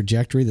new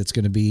trajectory that's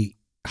going to be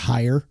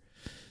higher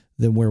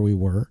than where we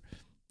were,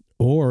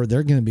 or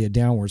they're going to be a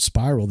downward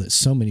spiral that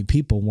so many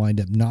people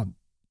wind up not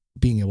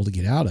being able to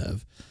get out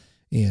of.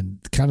 And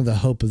kind of the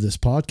hope of this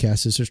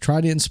podcast is to try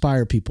to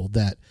inspire people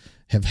that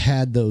have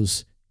had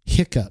those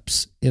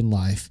hiccups in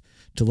life,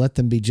 to let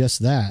them be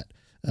just that,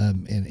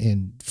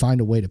 and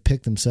find a way to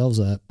pick themselves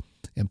up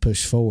and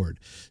push forward.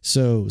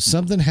 So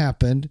something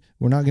happened.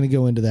 We're not going to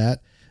go into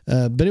that,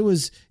 but it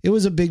was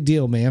a big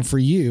deal, man, for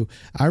you.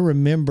 I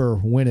remember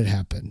when it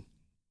happened.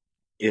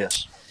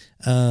 Yes.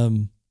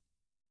 We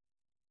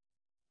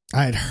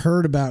had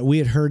heard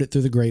it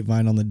through the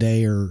grapevine on the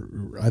day,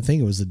 or I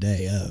think it was the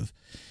day of.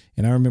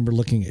 And I remember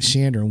looking at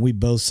Chandra and we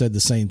both said the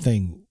same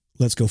thing.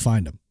 Let's go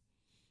find him.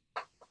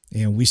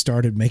 And we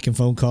started making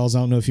phone calls. I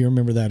don't know if you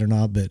remember that or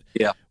not, but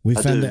yeah, we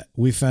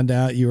found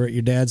out you were at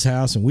your dad's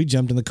house and we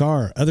jumped in the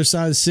car. Other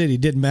side of the city,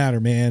 didn't matter,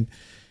 man.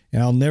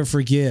 And I'll never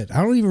forget.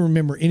 I don't even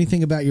remember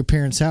anything about your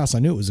parents' house. I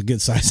knew it was a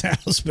good sized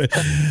house, but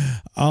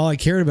all I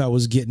cared about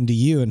was getting to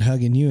you and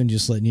hugging you and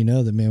just letting you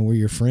know that, man, we're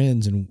your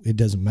friends and it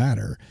doesn't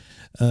matter.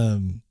 I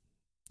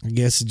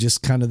guess it's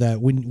just kind of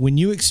that when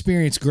you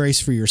experience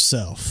grace for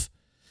yourself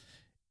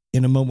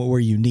in a moment where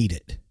you need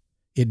it,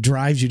 it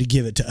drives you to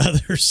give it to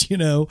others, you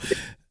know.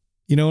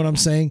 You know what I'm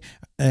saying?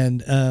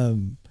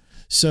 And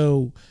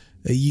so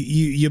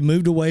you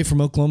moved away from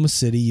Oklahoma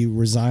City. You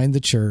resigned the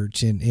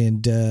church,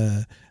 and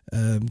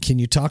can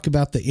you talk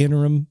about the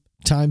interim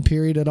time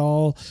period at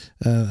all?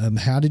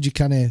 How did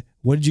you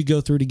what did you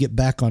go through to get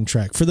back on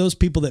track for those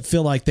people that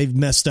feel like they've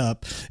messed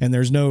up and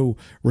there's no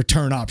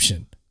return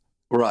option?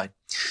 Right.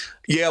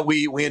 Yeah,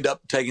 we end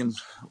up taking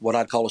what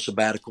I'd call a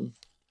sabbatical,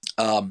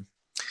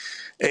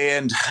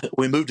 and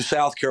we moved to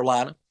South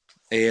Carolina.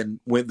 And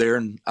went there,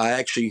 and I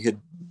actually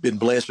had been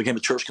blessed, became a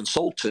church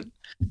consultant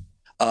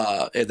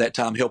at that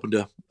time, helping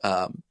to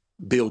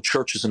build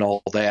churches and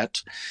all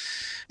that.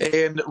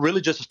 And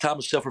really just a time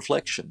of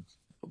self-reflection.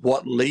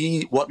 What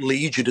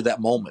leads you to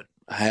that moment,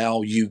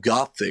 how you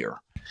got there,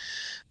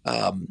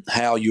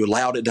 how you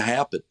allowed it to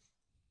happen.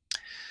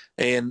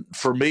 And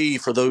for me,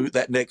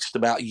 that next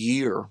about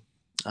year,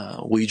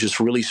 we just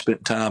really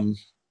spent time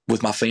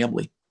with my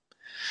family.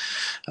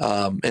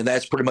 And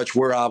that's pretty much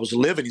where I was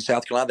living in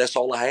South Carolina. That's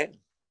all I had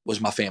was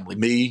my family,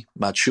 me,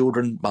 my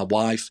children, my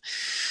wife.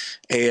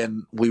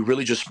 And we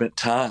really just spent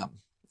time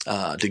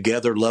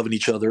together, loving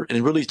each other,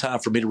 and really time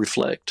for me to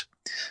reflect.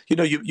 You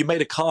know, you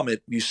made a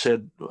comment. You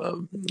said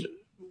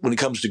when it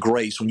comes to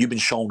grace, when you've been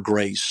shown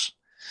grace,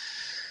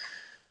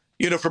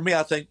 you know, for me,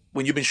 I think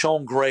when you've been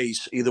shown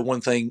grace, either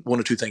one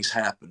or two things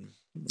happen.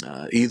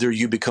 Either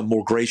you become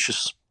more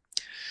gracious,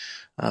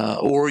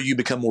 or you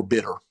become more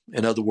bitter.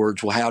 In other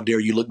words, well, how dare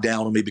you look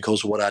down on me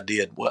because of what I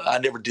did? Well, I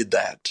never did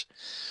that.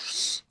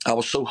 I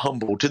was so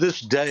humble. To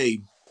this day,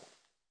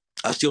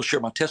 I still share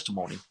my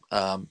testimony,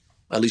 at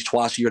least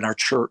twice a year in our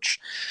church.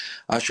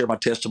 I share my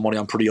testimony.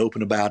 I'm pretty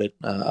open about it.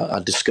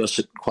 I discuss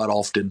it quite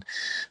often.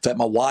 In fact,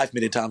 my wife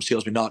many times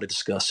tells me not to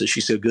discuss it.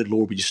 She said, good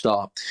Lord, would you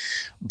stop?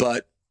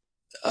 But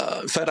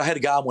in fact, I had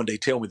a guy one day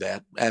tell me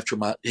that after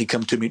he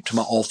come to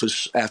my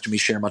office after me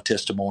sharing my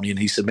testimony, and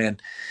he said, man,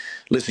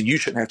 listen, you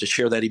shouldn't have to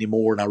share that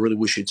anymore, and I really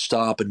wish you'd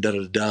stop, and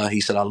da-da-da-da. He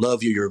said, I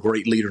love you. You're a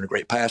great leader and a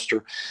great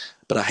pastor,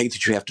 but I hate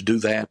that you have to do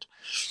that.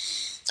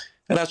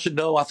 And I said,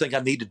 no, I think I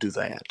need to do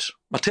that.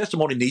 My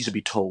testimony needs to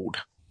be told.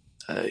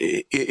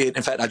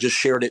 In fact, I just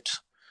shared it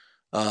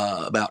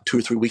about 2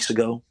 or 3 weeks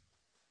ago.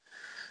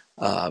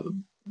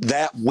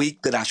 That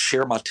week that I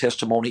share my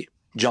testimony,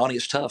 Johnny,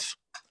 it's tough.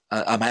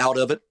 I'm out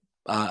of it.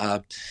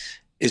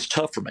 It's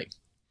tough for me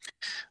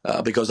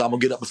because I'm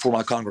going to get up before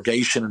my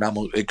congregation and I'm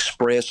going to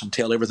express and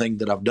tell everything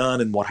that I've done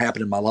and what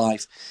happened in my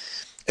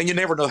life. And you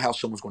never know how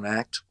someone's going to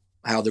act,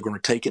 how they're going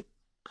to take it.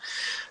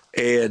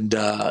 And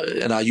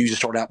I usually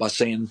start out by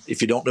saying,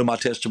 if you don't know my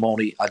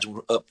testimony, I just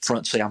up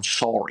front say I'm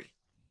sorry.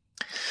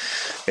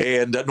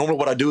 And normally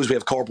what I do is we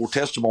have cardboard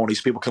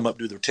testimonies. People come up and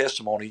do their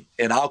testimony,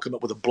 and I'll come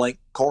up with a blank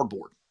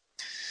cardboard.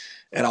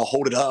 And I'll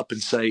hold it up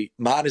and say,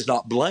 mine is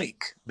not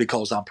blank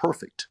because I'm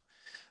perfect.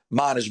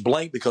 Mine is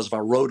blank because if I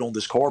wrote on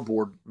this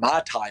cardboard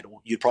my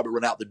title, you'd probably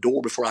run out the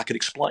door before I could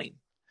explain.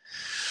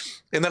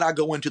 And then I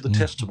go into the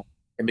testimony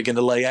and begin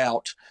to lay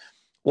out.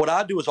 What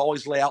I do is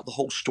always lay out the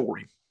whole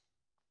story.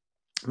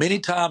 Many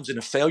times in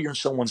a failure in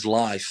someone's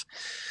life,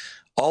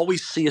 all we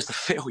see is the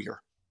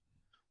failure.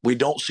 We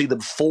don't see the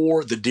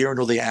before, the during,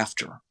 or the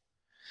after.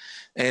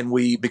 And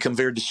we become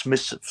very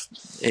dismissive.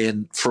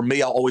 And for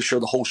me, I always share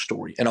the whole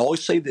story. And I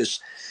always say this,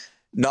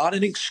 not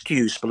an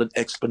excuse, but an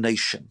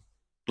explanation.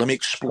 Let me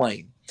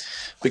explain.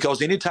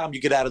 Because anytime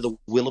you get out of the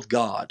will of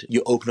God,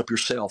 you open up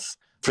yourself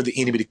for the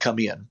enemy to come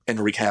in and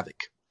wreak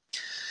havoc.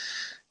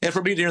 And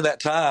for me, during that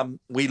time,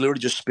 we literally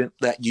just spent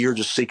that year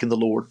just seeking the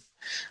Lord.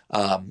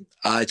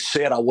 I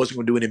said I wasn't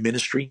going to do any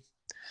ministry.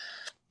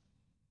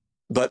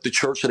 But the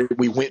church that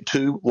we went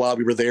to while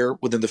we were there,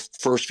 within the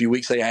first few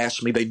weeks, they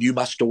asked me, they knew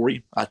my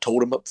story. I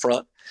told them up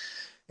front.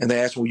 And they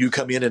asked, will you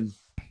come in and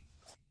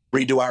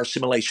redo our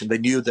assimilation? They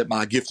knew that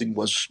my gifting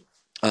was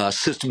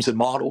systems and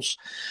models.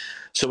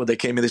 So when they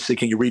came in, they said,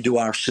 can you redo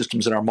our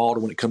systems and our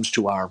model when it comes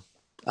to our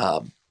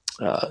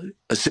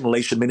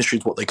assimilation ministry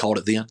is what they called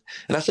it then.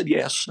 And I said,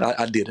 yes,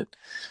 I did it.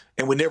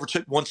 And we never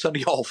took one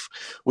Sunday off.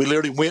 We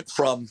literally went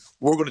from,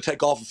 we're going to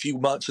take off a few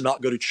months and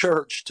not go to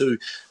church to,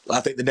 I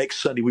think the next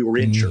Sunday we were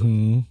in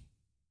church.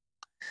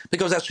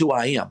 Because that's who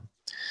I am.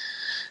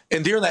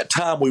 And during that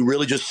time, we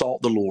really just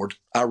sought the Lord.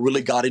 I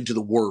really got into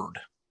the Word.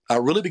 I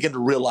really began to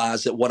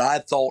realize that what I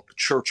thought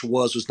church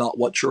was not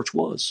what church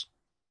was.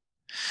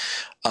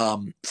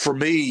 For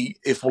me,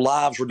 if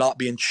lives were not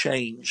being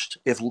changed,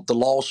 if the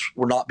lost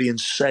were not being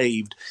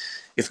saved,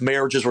 if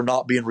marriages were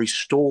not being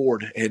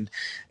restored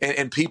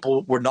and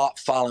people were not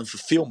finding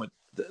fulfillment,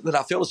 then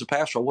I felt as a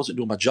pastor I wasn't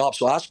doing my job.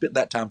 So I spent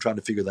that time trying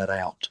to figure that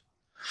out.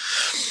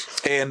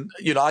 And,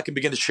 I can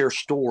begin to share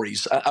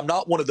stories. I'm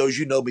not one of those,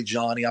 you know me,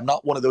 Johnny. I'm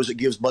not one of those that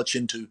gives much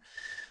into,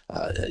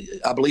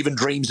 I believe in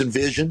dreams and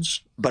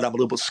visions, but I'm a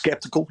little bit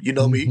skeptical. You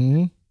know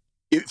me.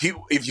 If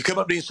you come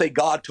up to me and say,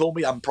 God told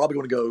me, I'm probably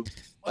going to go,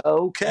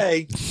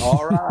 okay,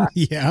 all right.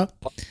 Yeah.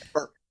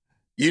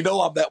 You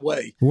know I'm that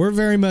way. We're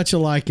very much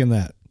alike in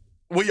that.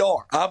 We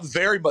are. I'm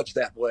very much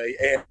that way.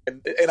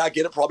 And I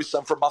get it probably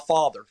some from my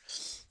father.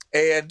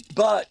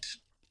 But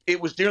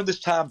it was during this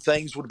time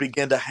things would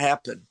begin to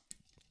happen.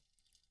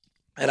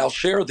 And I'll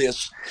share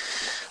this.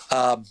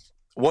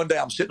 One day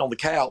I'm sitting on the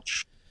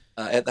couch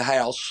at the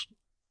house.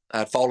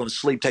 I'd fallen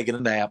asleep taking a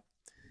nap.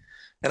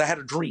 And I had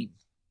a dream.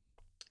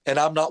 And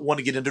I'm not one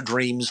to get into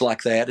dreams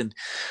like that.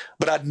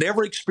 But I'd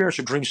never experienced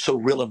a dream so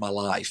real in my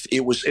life.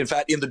 It was, in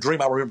fact, in the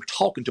dream, I remember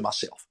talking to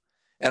myself.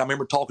 And I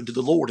remember talking to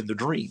the Lord in the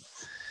dream.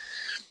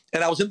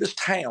 And I was in this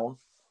town,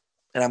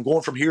 and I'm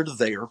going from here to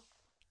there.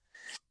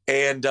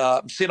 And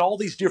I'm seeing all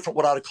these different,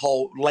 what I'd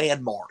call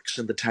landmarks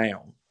in the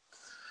town.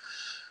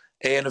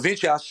 And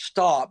eventually I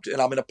stopped,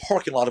 and I'm in a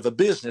parking lot of a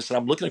business, and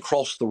I'm looking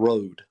across the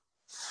road.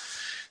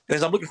 And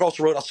as I'm looking across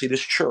the road, I see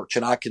this church,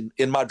 and I can,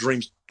 in my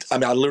dreams, I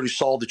literally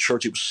saw the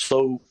church. It was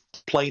so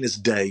plain as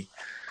day.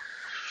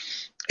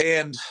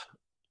 And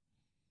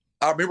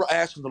I remember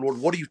asking the Lord,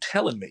 what are you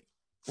telling me?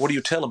 What are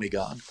you telling me,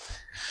 God?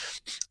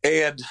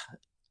 And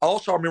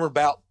also I remember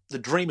about the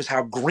dream is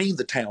how green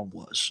the town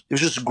was. It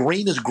was just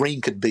green as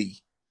green could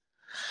be.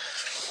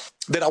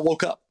 Then I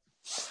woke up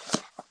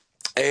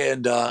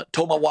and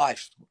told my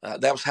wife,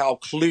 that was how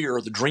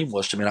clear the dream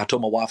was to me. And I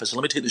told my wife, I said,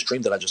 let me tell you this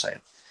dream that I just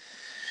had.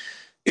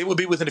 It would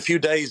be within a few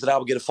days that I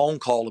would get a phone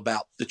call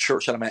about the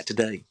church that I'm at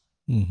today.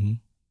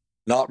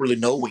 Not really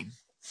knowing.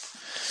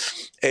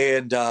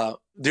 And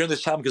during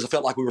this time, because I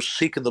felt like we were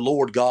seeking the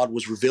Lord, God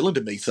was revealing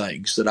to me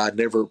things that I'd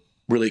never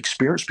really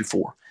experienced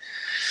before.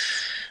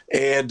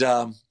 And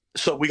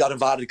so we got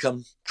invited to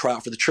come try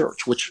out for the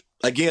church, which,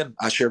 again,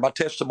 I shared my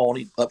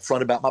testimony up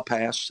front about my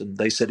past, and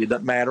they said, it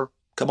doesn't matter.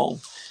 Come on.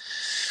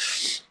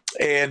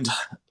 And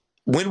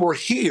when we're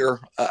here,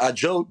 I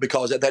joke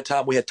because at that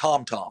time we had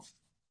TomTom.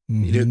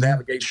 You did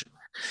navigation.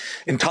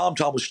 And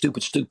TomTom was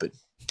stupid.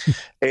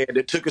 And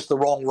it took us the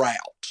wrong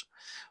route.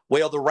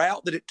 Well, the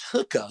route that it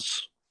took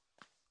us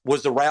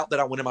was the route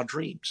that I went in my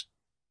dreams.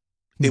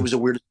 It was the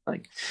weirdest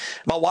thing.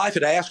 My wife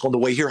had asked on the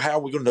way here, how are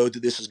we going to know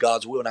that this is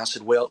God's will? And I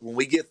said, well, when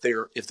we get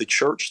there, if the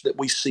church that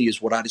we see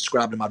is what I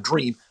described in my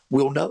dream,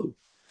 we'll know.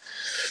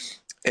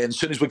 And as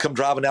soon as we come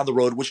driving down the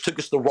road, which took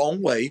us the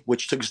wrong way,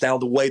 which took us down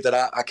the way that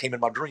I came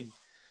in my dream,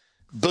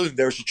 boom,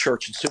 there's the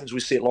church. And as soon as we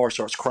see it, Laura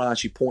starts crying.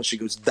 She points, she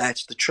goes,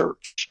 that's the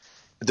church.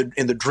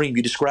 In the dream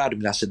you described it.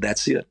 And I said,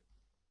 that's it.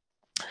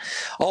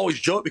 I always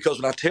joke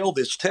because when I tell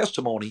this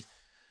testimony,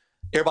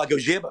 everybody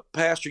goes, yeah, but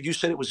Pastor, you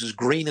said it was as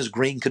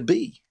green could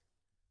be.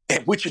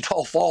 And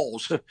Wichita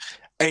Falls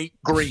ain't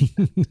green.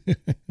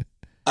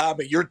 I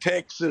mean, you're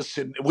Texas,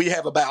 and we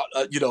have about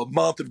a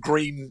month of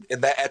green,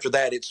 and that after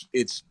that,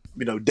 it's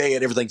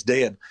dead. Everything's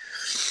dead.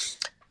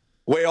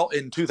 Well,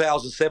 in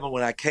 2007,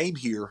 when I came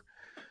here,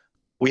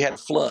 we had a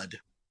flood,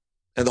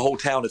 and the whole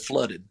town had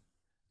flooded,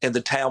 and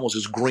the town was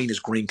as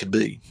green could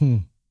be.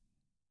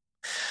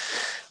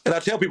 And I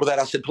tell people that,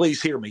 I said,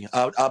 please hear me.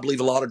 I believe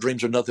a lot of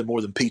dreams are nothing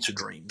more than pizza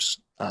dreams.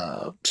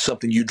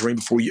 Something you dream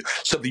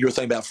something you were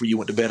thinking about before you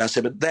went to bed. I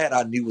said, but that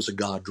I knew was a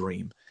God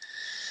dream.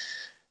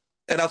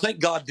 And I think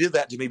God did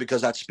that to me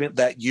because I'd spent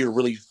that year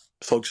really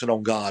focusing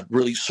on God,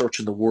 really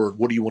searching the Word.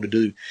 What do you want to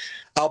do?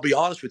 I'll be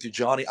honest with you,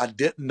 Johnny. I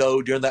didn't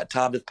know during that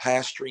time that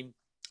pastoring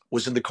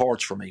was in the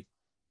cards for me.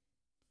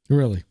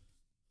 Really?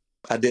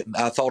 I didn't.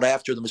 I thought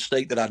after the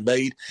mistake that I'd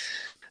made,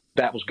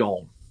 that was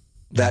gone.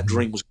 That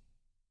dream was gone.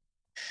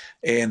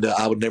 And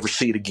I would never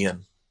see it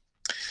again.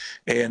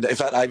 And in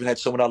fact, I even had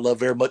someone I love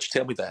very much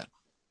tell me that.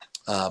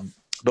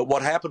 But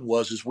what happened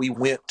was we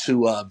went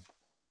to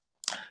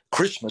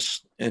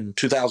Christmas in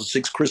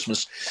 2006.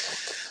 Christmas,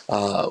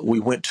 we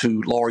went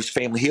to Laurie's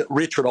family.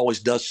 Richard always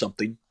does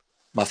something.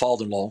 My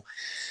father-in-law.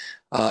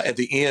 At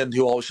the end,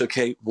 he'll always say,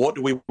 "Okay, what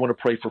do we want to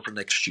pray for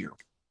next year?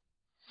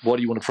 What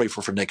do you want to pray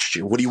for next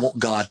year? What do you want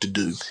God to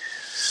do?"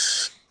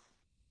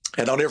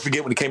 And I'll never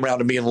forget when he came around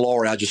to me and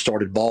Laurie, I just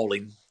started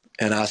bawling.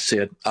 And I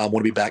said, I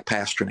want to be back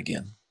pastoring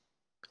again.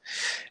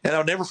 And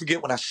I'll never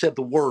forget when I said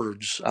the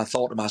words, I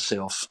thought to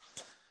myself,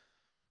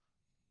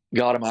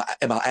 God,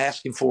 am I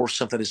asking for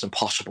something that's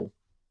impossible?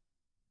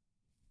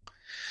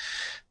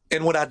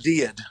 And when I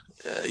did,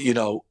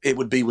 it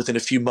would be within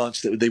a few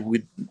months that they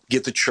would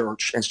get the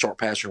church and start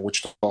pastoring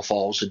Wichita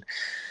Falls. And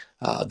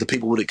the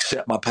people would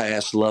accept my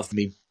past, love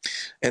me.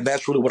 And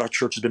that's really what our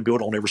church has been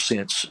built on ever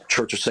since. A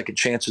church of second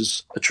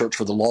chances, a church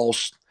for the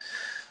lost,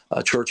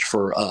 a church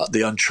for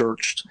the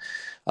unchurched.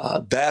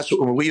 That's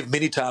what we have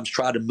many times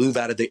tried to move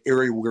out of the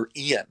area we're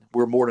in.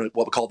 We're more in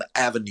what we call the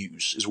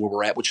avenues is where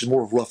we're at, which is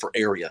more of a rougher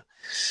area.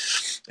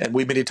 And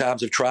we many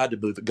times have tried to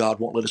move, but God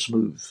won't let us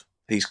move.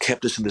 He's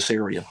kept us in this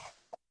area.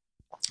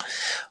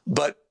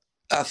 But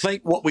I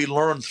think what we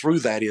learn through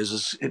that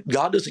is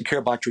God doesn't care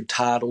about your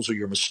titles or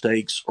your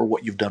mistakes or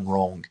what you've done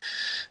wrong.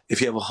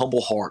 If you have a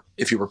humble heart,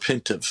 if you're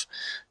repentive,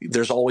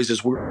 there's always,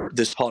 this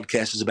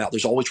podcast is about,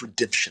 there's always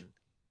redemption.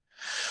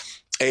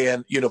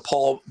 And,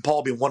 Paul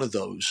being one of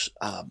those,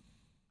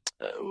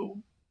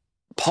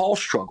 Paul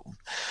struggled.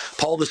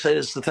 Paul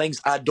says, the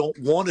things I don't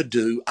want to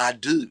do, I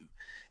do.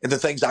 And the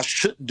things I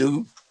shouldn't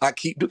do, I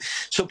keep doing.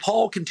 So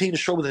Paul continued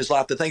to struggle in his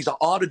life. The things I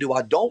ought to do,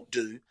 I don't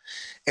do.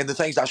 And the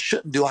things I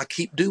shouldn't do, I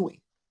keep doing.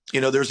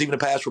 There's even a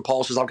passage where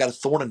Paul says, I've got a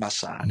thorn in my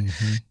side.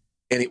 Mm-hmm.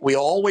 And we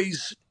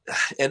always,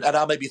 and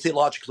I may be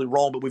theologically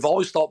wrong, but we've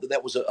always thought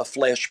that was a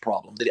flesh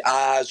problem, that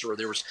eyes, or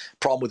there was a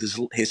problem with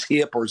his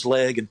hip or his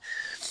leg.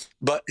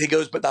 But he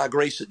goes, but thy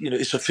grace,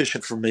 is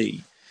sufficient for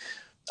me.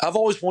 I've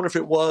always wondered if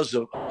it was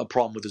a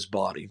problem with his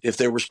body, if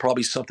there was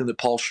probably something that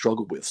Paul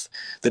struggled with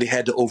that he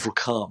had to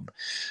overcome,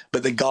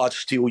 but that God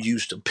still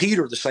used him.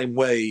 Peter, the same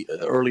way,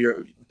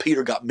 earlier,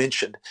 Peter got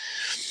mentioned.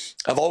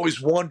 I've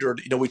always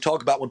wondered, we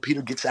talk about when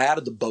Peter gets out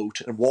of the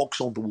boat and walks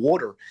on the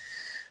water.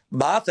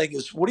 My thing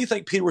is, what do you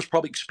think Peter was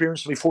probably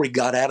experiencing before he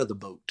got out of the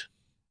boat?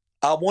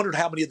 I wondered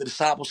how many of the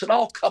disciples said,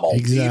 "Oh, come on,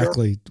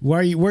 exactly. Peter. Where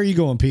are you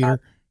going,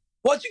 Peter?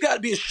 What you got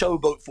to be a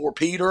showboat for,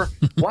 Peter?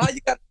 Why you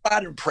got to try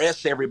to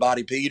impress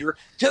everybody, Peter?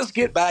 Just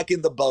get back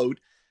in the boat."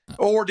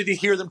 Or did he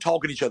hear them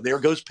talking to each other? There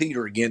goes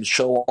Peter again,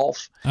 show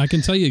off. I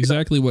can tell you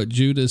exactly what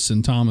Judas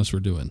and Thomas were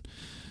doing.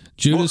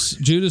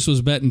 Judas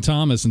was betting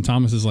Thomas, and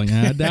Thomas is like,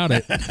 I doubt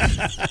it.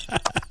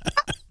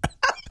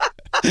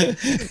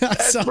 I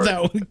saw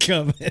that one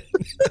coming.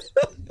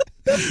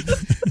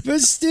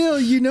 But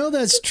still,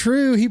 that's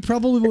true. He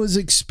probably was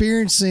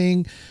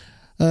experiencing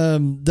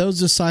those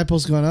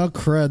disciples going, oh,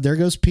 crud, there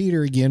goes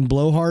Peter again,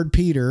 blowhard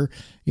Peter,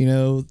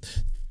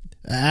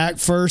 act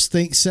first,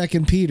 think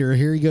second Peter,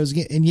 here he goes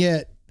again. And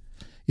yet,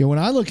 when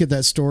I look at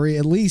that story,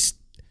 at least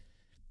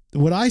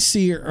what I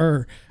see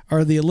are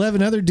the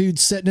 11 other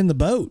dudes sitting in the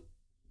boat.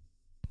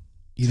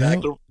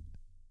 Exactly.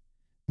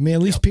 I mean,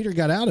 at least Peter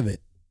got out of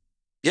it.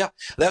 Yeah,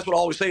 that's what I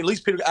always say. At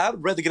least Peter, I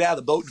would rather get out of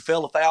the boat and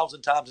fail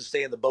 1,000 times than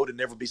stay in the boat and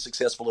never be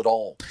successful at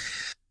all.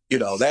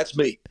 That's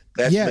me.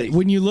 That's me.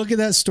 When you look at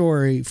that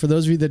story, for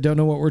those of you that don't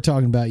know what we're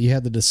talking about, you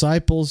had the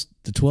disciples,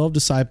 the 12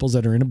 disciples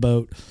that are in a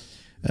boat.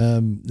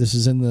 This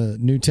is in the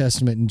New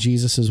Testament, and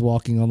Jesus is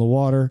walking on the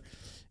water.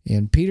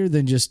 And Peter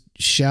then just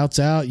shouts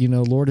out,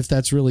 Lord, if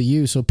that's really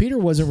you. So Peter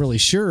wasn't really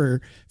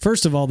sure,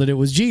 first of all, that it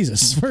was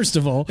Jesus. First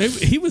of all,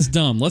 he was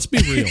dumb. Let's be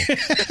real.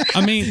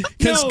 I mean,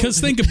 because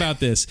think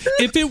about this.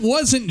 If it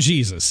wasn't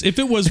Jesus, if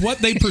it was what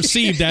they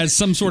perceived as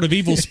some sort of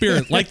evil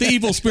spirit, like the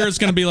evil spirit's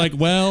going to be like,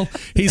 well,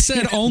 he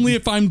said, only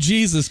if I'm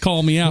Jesus,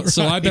 call me out.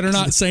 So I better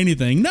not say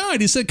anything. No,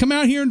 he said, come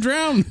out here and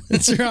drown.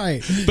 That's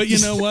right. But you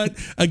know what?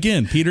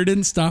 Again, Peter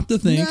didn't stop to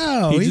think.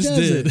 No, he just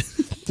did.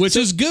 which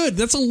is good.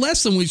 That's a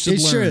lesson we should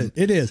learn.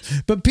 It is.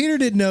 But Peter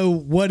didn't know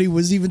what he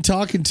was even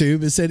talking to,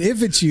 but said,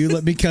 if it's you,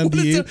 let me come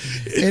to you.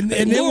 And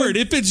Lord,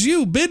 if it's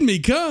you, bid me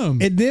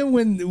come. And then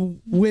when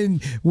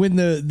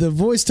the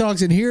voice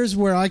talks, and here's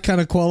where I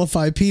kind of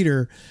qualify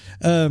Peter.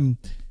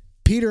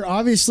 Peter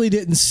obviously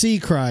didn't see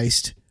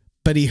Christ,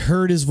 but he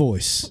heard his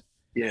voice.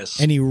 Yes.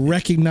 And he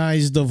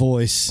recognized the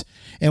voice.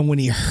 And when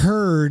he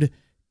heard,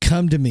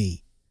 come to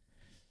me,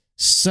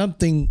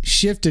 something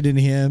shifted in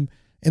him,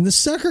 and the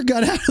sucker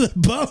got out of the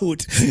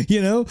boat,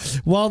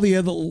 while the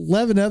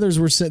 11 others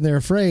were sitting there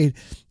afraid.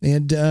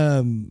 And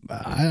I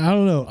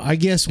don't know. I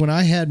guess when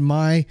I had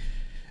my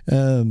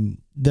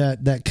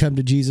that come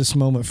to Jesus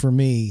moment for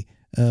me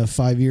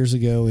 5 years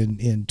ago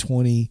in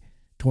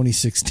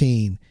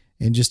 2016,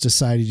 and just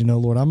decided,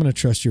 Lord, I'm going to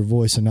trust your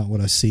voice and not what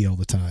I see all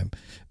the time,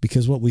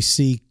 because what we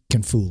see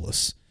can fool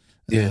us.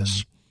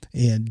 Yes.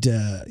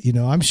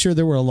 I'm sure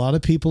there were a lot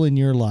of people in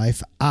your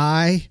life.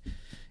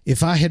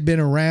 If I had been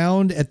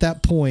around at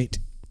that point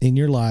in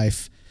your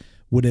life,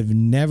 would have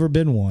never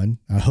been one.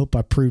 I hope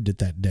I proved it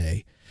that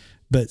day.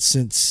 But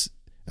since,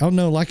 I don't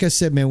know, like I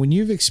said, man, when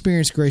you've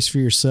experienced grace for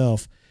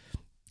yourself,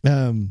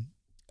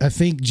 I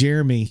think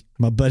Jeremy,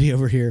 my buddy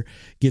over here,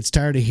 gets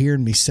tired of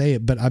hearing me say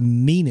it, but I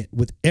mean it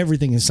with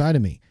everything inside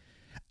of me.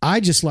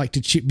 I just like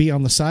to be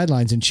on the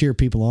sidelines and cheer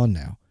people on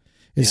now.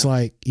 It's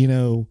like,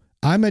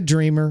 I'm a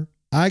dreamer.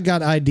 I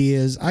got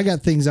ideas. I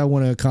got things I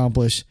want to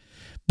accomplish,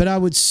 but I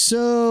would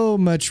so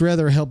much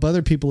rather help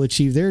other people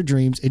achieve their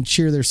dreams and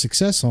cheer their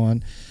success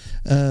on.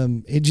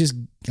 It just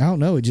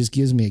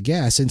gives me a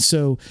gas. And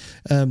so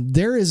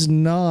there is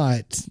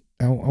not,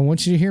 I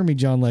want you to hear me,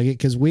 John Leggett,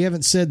 because we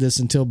haven't said this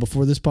until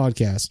before this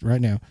podcast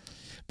right now,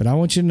 but I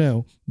want you to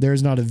know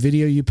there's not a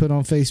video you put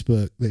on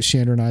Facebook that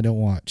Chandra and I don't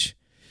watch.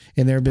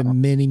 And there have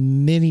been many,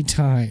 many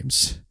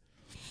times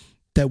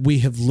that we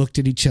have looked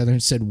at each other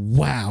and said,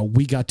 wow,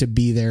 we got to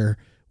be there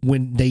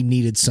when they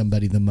needed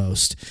somebody the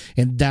most.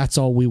 And that's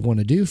all we want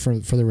to do for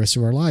the rest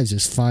of our lives,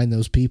 is find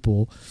those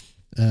people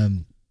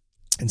and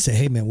say,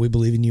 hey, man, we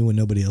believe in you when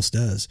nobody else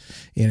does.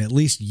 And at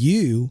least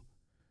you,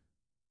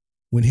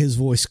 when his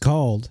voice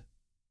called,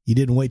 you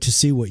didn't wait to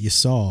see what you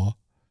saw.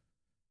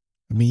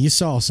 I mean, you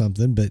saw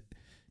something, but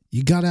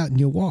you got out and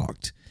you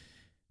walked.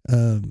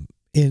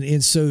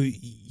 And so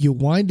you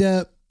wind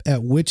up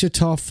at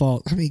Wichita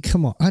Falls. I mean,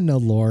 come on. I know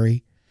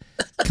Lori.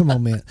 Come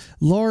on, man.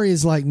 Lori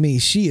is like me.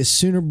 She is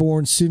sooner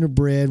born, sooner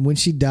bred. When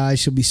she dies,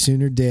 she'll be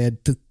sooner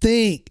dead. To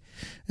think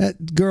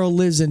that girl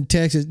lives in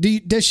Texas.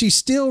 Does she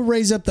still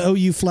raise up the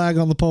OU flag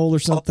on the pole or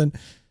something?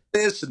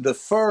 Listen, the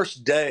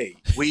first day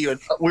we're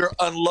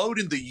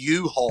unloading the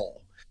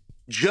U-Haul,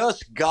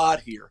 just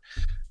got here.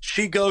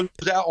 She goes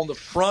out on the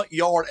front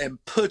yard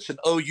and puts an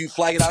OU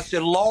flag. And I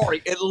said,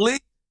 Lori, at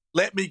least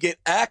let me get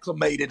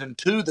acclimated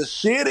into the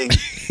city.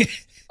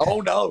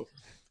 Oh, no.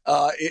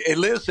 And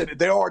listen,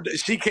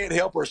 she can't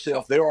help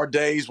herself. There are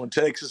days when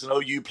Texas and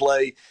OU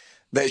play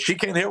that she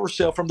can't help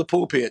herself from the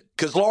pulpit,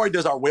 because Lori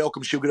does our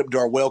welcome. She'll get up and do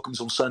our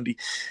welcomes on Sunday.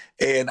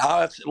 And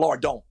I said, Lori,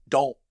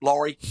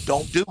 Lori,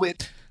 don't do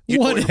it.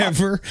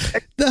 Whatever.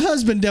 The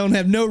husband don't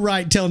have no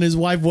right telling his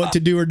wife what to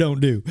do or don't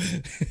do.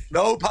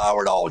 No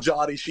power at all,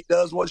 Johnny. She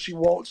does what she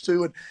wants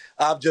to, and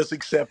I've just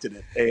accepted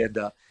it.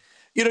 And,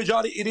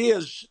 Johnny, it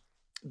is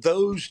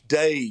those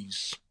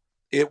days.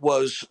 It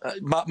was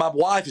my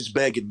wife is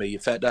begging me. In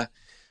fact,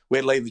 we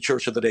had a lady in the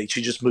church the other day.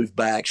 She just moved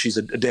back. She's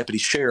a deputy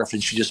sheriff,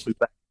 and she just moved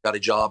back, got a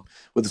job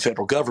with the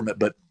federal government.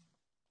 But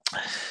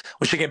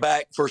when she came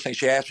back, first thing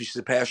she asked me, she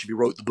said, Pastor, have you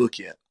wrote the book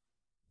yet?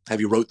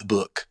 Have you wrote the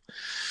book?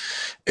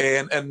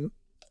 And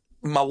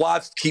my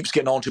wife keeps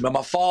getting on to me.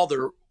 My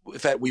father, in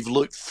fact, we've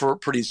looked for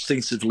pretty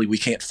extensively. We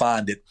can't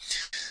find it.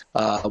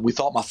 We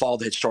thought my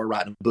father had started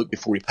writing a book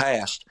before he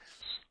passed.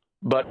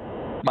 But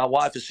my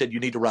wife has said,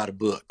 you need to write a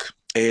book.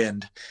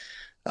 And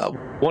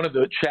one of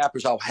the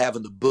chapters I'll have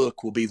in the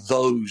book will be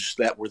those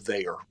that were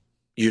there,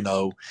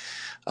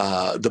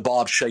 the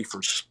Bob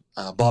Schaefer's.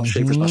 Bob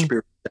Schaefer's my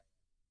spirit.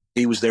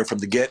 He was there from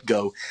the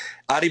get-go.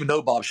 I didn't even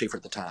know Bob Schaefer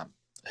at the time.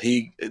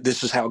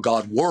 This is how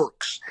God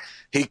works.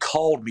 He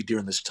called me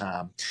during this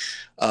time.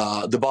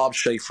 The Bob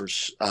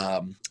Schaefer's,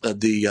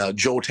 the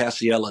Joel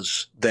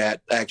Tassiellas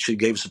that actually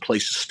gave us a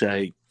place to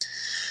stay.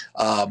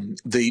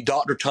 The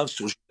Dr.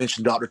 Tunstall, you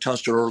mentioned Dr.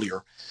 Tunstall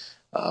earlier.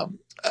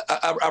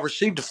 I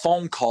received a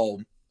phone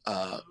call,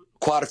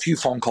 quite a few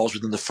phone calls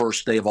within the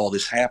first day of all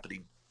this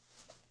happening.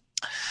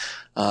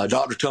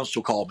 Dr.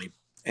 Tunstall called me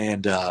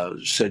and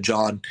said,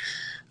 John,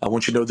 I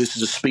want you to know this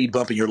is a speed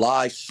bump in your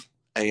life.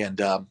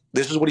 And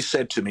this is what he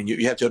said to me. And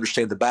you have to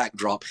understand the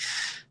backdrop.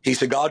 He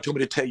said, God told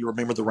me to tell you,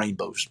 remember the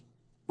rainbows.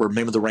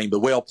 Remember the rainbow.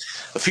 Well,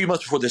 a few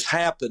months before this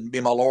happened, me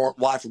and my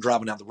wife were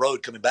driving down the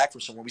road coming back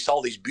from somewhere. We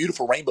saw these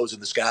beautiful rainbows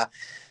in the sky.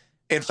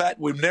 In fact,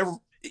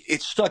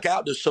 it stuck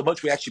out to us so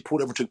much we actually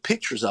pulled over and took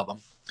pictures of them.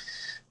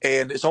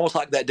 And it's almost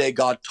like that day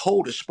God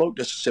spoke to us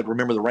and said,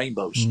 remember the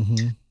rainbows.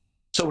 Mm-hmm.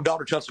 So when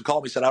Dr. Johnson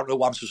called me and said, I don't know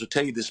why I'm supposed to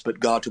tell you this, but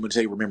God told me to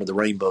tell you, remember the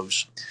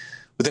rainbows.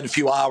 Within a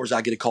few hours,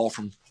 I get a call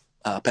from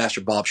Pastor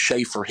Bob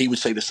Schaefer. He would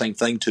say the same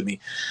thing to me.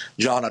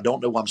 John, I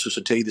don't know why I'm supposed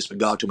to tell you this, but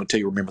God told me to tell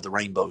you, remember the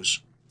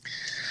rainbows.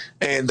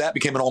 And that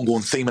became an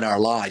ongoing theme in our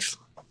life.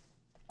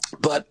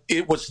 But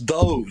it was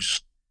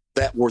those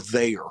that were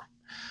there,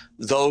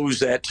 those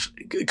that,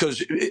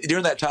 because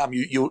during that time,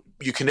 you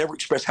can never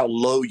express how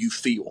low you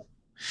feel.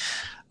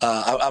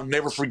 I'll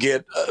never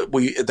forget,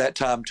 we at that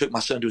time took my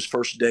son to his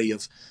first day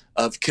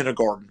of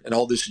kindergarten, and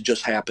all this had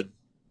just happened.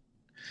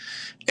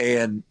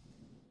 And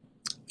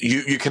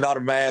you cannot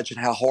imagine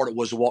how hard it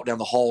was to walk down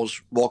the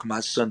halls, walking my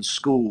son to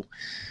school,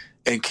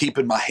 and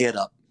keeping my head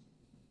up.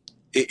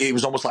 It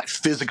was almost like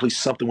physically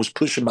something was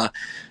pushing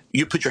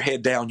you put your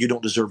head down, you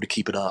don't deserve to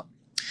keep it up.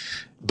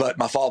 But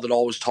my father had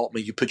always taught me,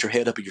 you put your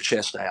head up and your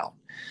chest out.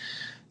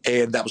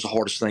 And that was the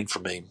hardest thing for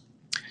me.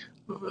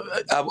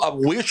 I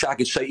wish I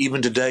could say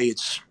even today,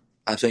 it's,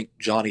 I think,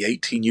 Johnny,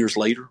 18 years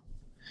later.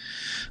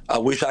 I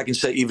wish I could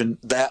say even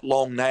that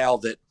long now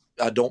that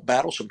I don't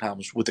battle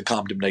sometimes with the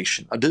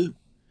condemnation. I do.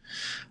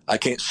 I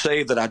can't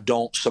say that I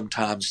don't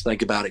sometimes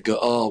think about it, go,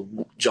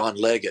 oh, John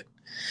Leggett.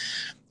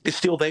 It's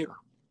still there.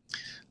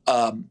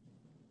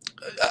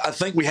 I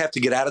think we have to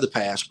get out of the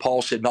past.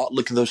 Paul said, not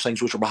looking at those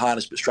things which are behind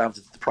us, but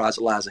striving for the prize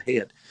that lies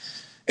ahead.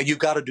 And you've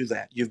got to do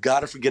that. You've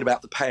got to forget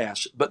about the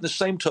past. But in the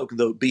same token,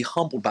 though, be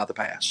humbled by the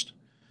past.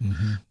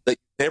 Mm-hmm. That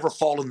you never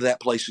fall into that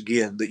place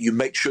again, that you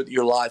make sure that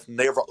your life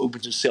never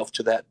opens itself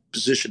to that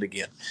position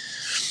again.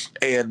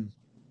 And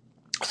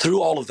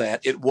through all of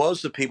that, it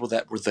was the people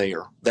that were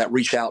there that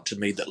reached out to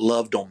me, that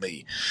loved on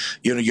me.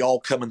 You know, y'all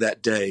coming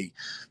that day,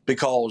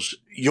 because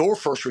your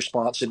first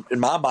response in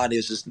my mind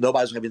is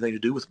nobody's going to have anything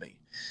to do with me.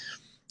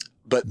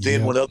 But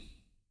then when other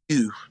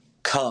you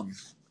come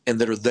and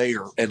that are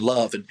there and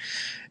love, and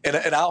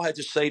I'll have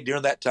to say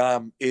during that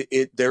time,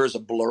 there is a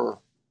blur.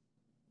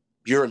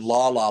 You're in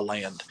la la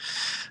land.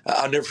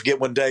 I'll never forget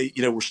one day,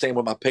 you know, we're staying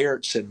with my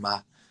parents, and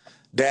my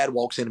dad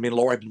walks in to me, and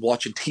Laura had been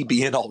watching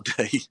TBN all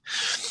day.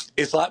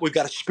 It's like we've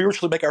got to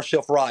spiritually make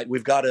ourselves right.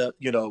 We've got to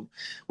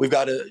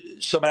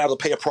somehow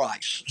pay a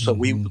price. So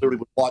we literally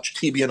would watch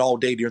TBN all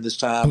day during this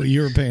time. Well,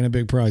 you were paying a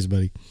big price,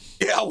 buddy.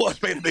 Yeah, I was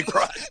paying a big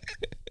price.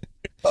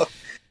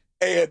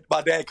 And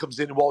my dad comes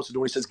in and walks the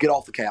door. He says, get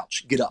off the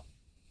couch. Get up.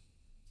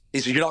 He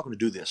said, you're not going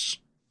to do this.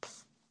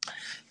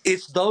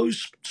 It's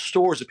those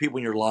stories of people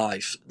in your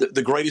life.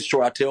 The greatest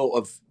story I tell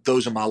of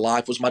those in my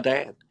life was my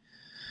dad.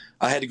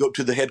 I had to go up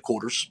to the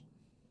headquarters,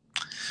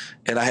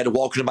 and I had to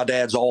walk into my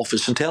dad's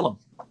office and tell him.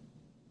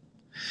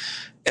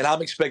 And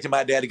I'm expecting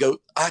my dad to go,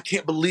 I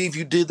can't believe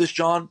you did this,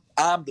 John.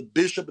 I'm the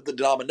bishop of the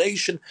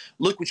denomination.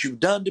 Look what you've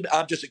done to me.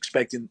 I'm just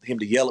expecting him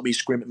to yell at me,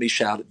 scream at me,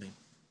 shout at me.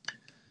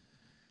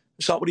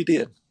 That's not what he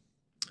did.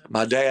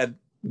 My dad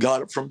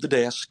got up from the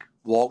desk,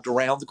 walked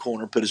around the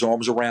corner, put his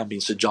arms around me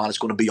and said, John, it's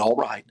going to be all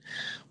right.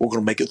 We're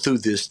going to make it through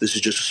this. This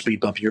is just a speed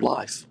bump in your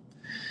life.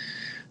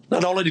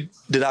 Not only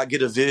did I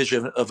get a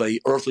vision of an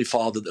earthly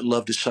father that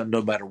loved his son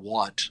no matter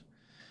what,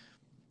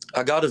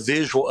 I got a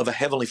visual of a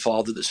heavenly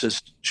father that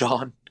says,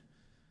 John,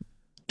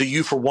 do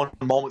you for one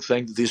moment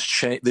think that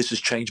this has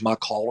changed my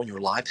call in your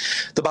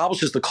life? The Bible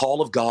says the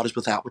call of God is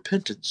without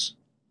repentance.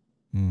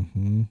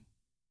 Mm-hmm.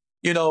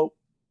 You know,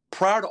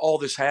 prior to all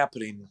this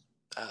happening,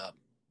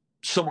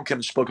 someone came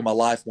and spoke in my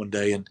life one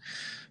day and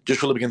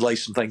just really began to lay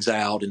some things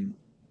out and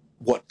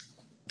what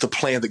the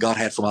plan that God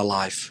had for my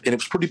life. And it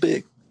was pretty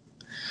big.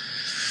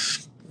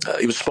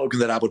 It was spoken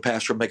that I would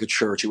pastor and make a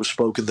church. It was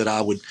spoken that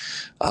I would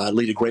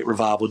lead a great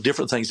revival,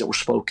 different things that were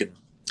spoken.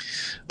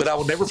 But I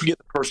will never forget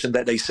the person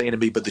that day saying to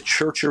me, but the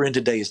church you're in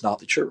today is not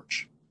the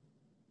church.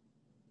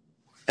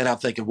 And I'm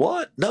thinking,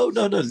 what? No,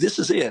 this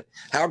is it.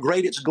 How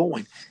great it's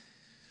going.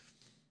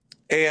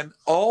 And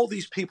all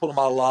these people in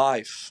my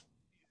life,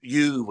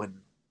 you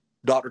and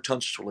Dr.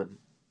 Tunstall and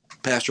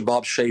Pastor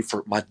Bob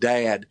Schaefer, my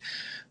dad,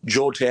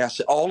 Joel Tass,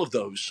 all of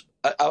those.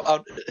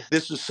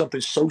 This is something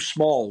so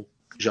small,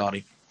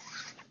 Johnny.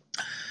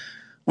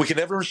 We can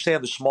never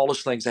understand the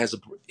smallest things that has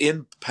an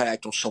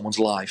impact on someone's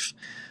life.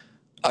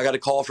 I got a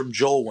call from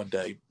Joel one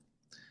day,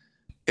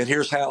 and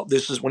here's how,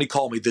 this is when he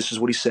called me, this is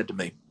what he said to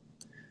me.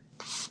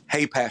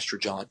 Hey, Pastor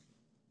John.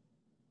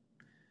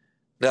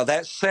 Now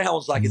that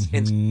sounds like it's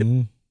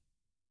instant.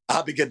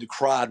 I began to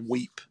cry and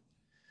weep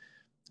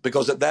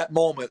because at that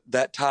moment,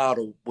 that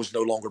title was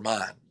no longer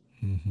mine.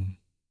 Mm-hmm.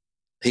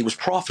 He was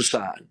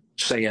prophesying,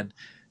 saying,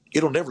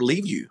 it'll never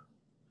leave you.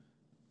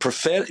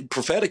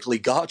 Prophetically,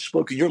 God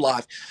spoke in your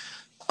life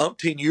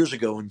umpteen years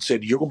ago and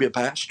said, you're going to be a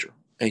pastor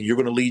and you're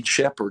going to lead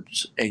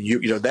shepherds. And you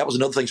know, that was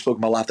another thing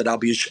spoken in my life, that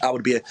I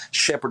would be a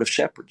shepherd of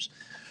shepherds.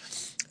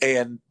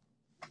 And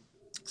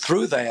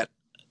through that,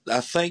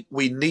 I think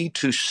we need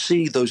to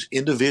see those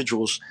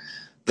individuals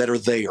that are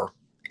there,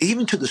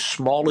 even to the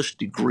smallest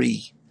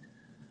degree,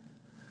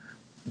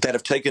 that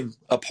have taken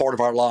a part of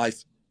our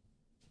life.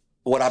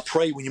 What I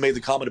pray when you made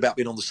the comment about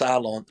being on the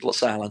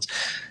sidelines,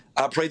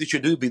 I pray that you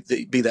do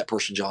be that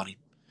person, Johnny.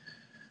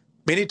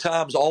 Many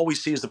times all we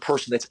see is the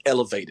person that's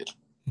elevated.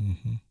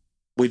 Mm-hmm.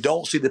 We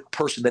don't see the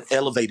person that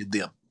elevated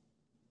them.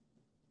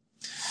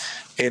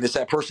 And it's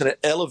that person that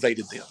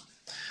elevated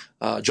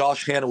them.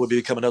 Josh Hanna would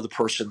become another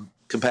person,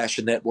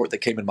 Compassion Network, that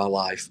came in my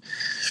life.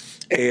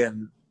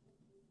 And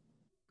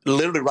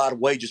literally right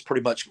away, just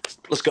pretty much,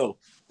 let's go.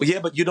 Well, yeah,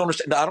 but you don't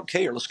understand. No, I don't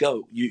care. Let's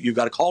go. You've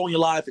got a call in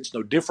your life. It's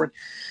no different.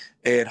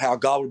 And how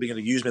God would be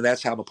going to use me.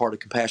 That's how I'm a part of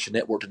Compassion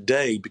Network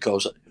today,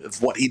 because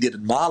of what he did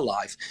in my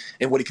life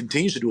and what he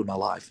continues to do in my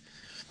life.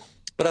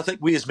 But I think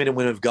we as men and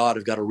women of God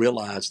have got to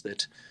realize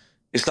that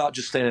it's not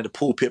just standing in a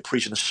pulpit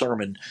preaching a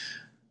sermon.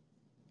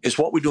 It's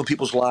what we do in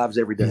people's lives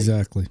every day.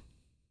 Exactly.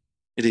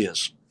 It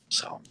is.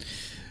 So.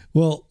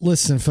 Well,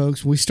 listen,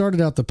 folks, we started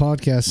out the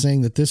podcast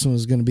saying that this one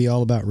was going to be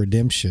all about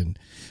redemption.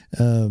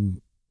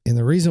 And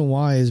the reason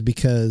why is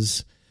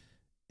because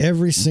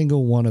every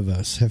single one of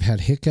us have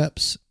had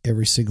hiccups.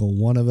 Every single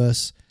one of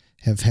us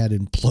have had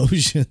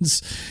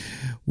implosions.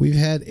 We've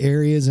had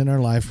areas in our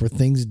life where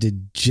things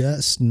did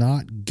just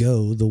not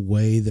go the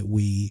way that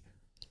we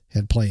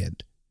had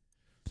planned.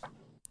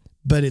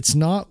 But it's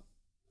not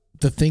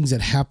the things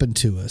that happen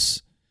to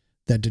us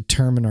that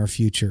determine our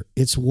future.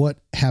 It's what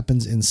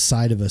happens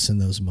inside of us in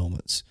those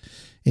moments.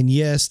 And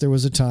yes, there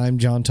was a time,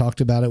 John talked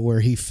about it,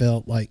 where he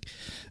felt like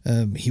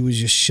he was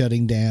just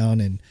shutting down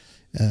and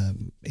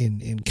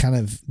kind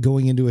of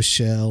going into a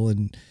shell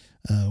and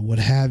what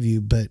have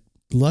you. But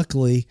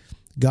luckily,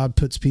 God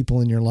puts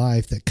people in your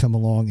life that come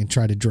along and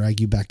try to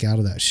drag you back out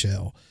of that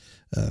shell.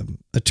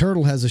 A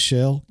turtle has a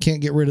shell,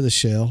 can't get rid of the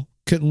shell,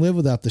 couldn't live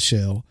without the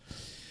shell.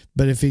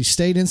 But if he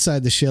stayed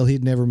inside the shell,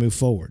 he'd never move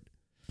forward.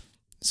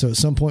 So at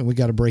some point, we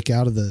got to break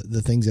out of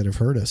the things that have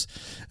hurt us.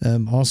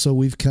 Also,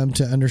 we've come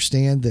to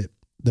understand that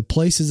the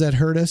places that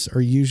hurt us are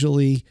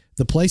usually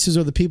the places,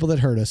 or the people that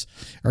hurt us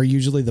are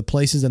usually the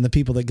places and the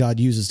people that God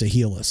uses to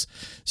heal us.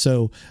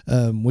 So,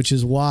 which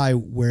is why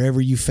wherever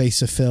you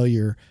face a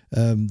failure,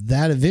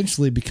 that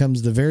eventually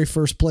becomes the very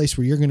first place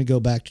where you're going to go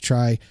back to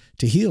try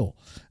to heal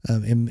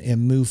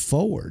and move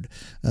forward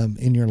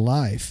in your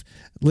life.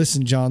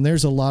 Listen, John,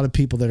 there's a lot of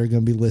people that are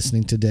going to be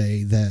listening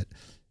today that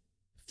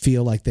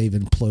feel like they've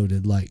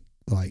imploded, like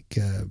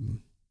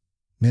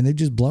man, they've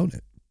just blown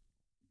it.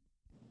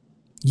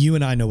 You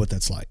and I know what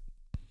that's like.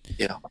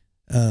 Yeah.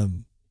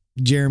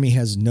 Jeremy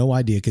has no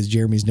idea, because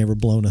Jeremy's never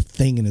blown a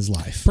thing in his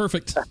life.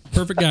 Perfect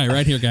guy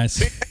right here,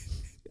 guys.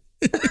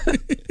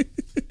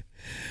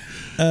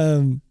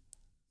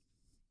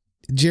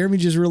 Jeremy,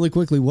 just really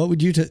quickly, what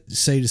would you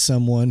say to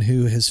someone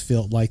who has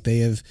felt like they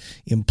have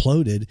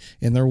imploded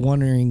and they're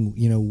wondering,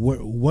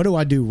 what do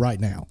I do right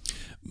now?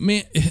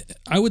 Man,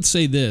 I would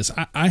say this.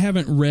 I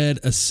haven't read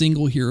a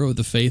single hero of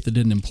the faith that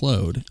didn't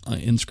implode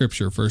in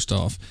Scripture, first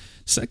off.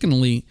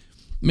 Secondly,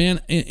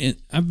 man,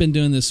 I've been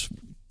doing this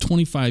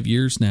 25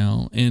 years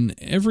now, and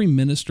every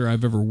minister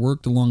I've ever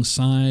worked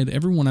alongside,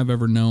 everyone I've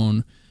ever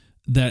known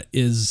that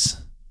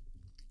is,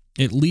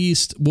 at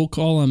least, we'll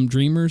call them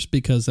dreamers,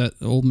 because that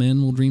old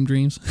men will dream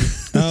dreams.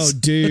 Oh,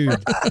 dude.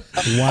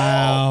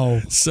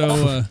 Wow.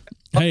 So,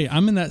 hey,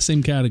 I'm in that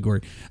same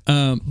category.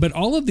 But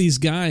all of these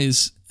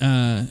guys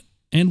and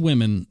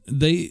women,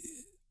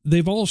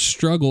 they've all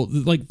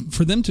struggled. Like,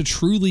 for them to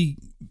truly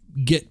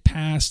get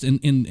past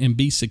and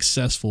be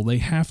successful, they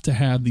have to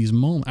have these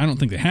moments. I don't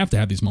think they have to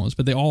have these moments,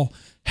 but they all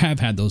have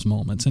had those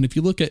moments. And if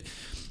you look at,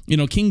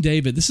 King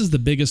David, this is the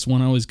biggest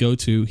one I always go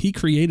to. He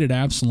created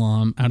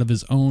Absalom out of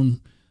his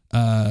own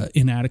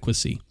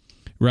inadequacy,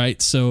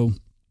 right? So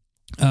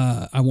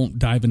I won't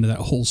dive into that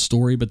whole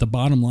story, but the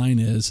bottom line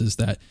is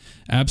that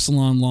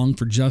Absalom longed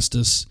for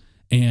justice,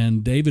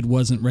 and David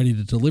wasn't ready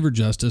to deliver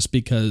justice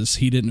because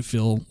he didn't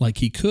feel like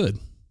he could.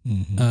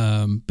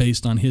 Mm-hmm.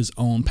 Based on his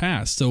own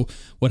past. So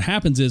what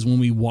happens is, when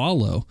we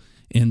wallow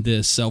in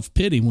this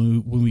self-pity,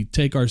 when we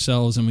take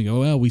ourselves and we go,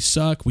 well, we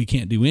suck, we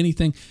can't do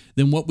anything,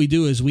 then what we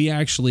do is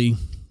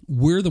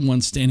we're the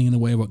ones standing in the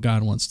way of what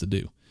God wants to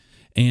do.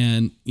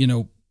 And,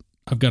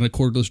 I've got a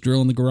cordless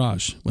drill in the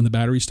garage. When the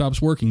battery stops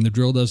working, the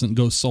drill doesn't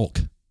go sulk,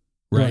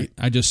 right?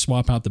 I just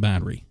swap out the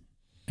battery.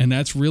 And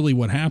that's really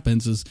what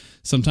happens. Is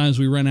sometimes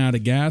we run out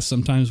of gas,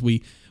 sometimes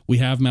we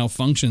have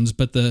malfunctions,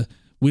 but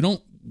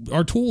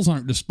our tools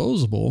aren't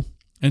disposable,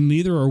 and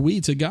neither are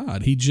we to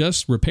God. He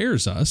just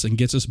repairs us and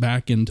gets us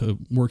back into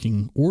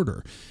working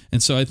order.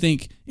 And so I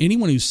think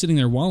anyone who's sitting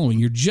there wallowing,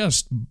 you're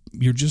just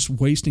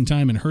wasting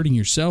time and hurting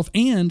yourself,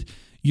 and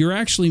you're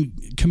actually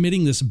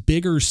committing this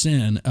bigger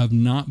sin of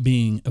not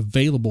being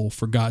available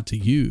for God to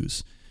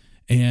use.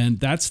 And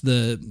that's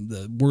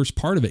the worst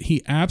part of it.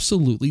 He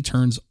absolutely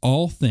turns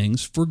all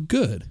things for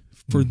good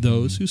for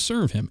those who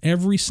serve him.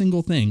 Every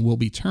single thing will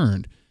be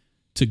turned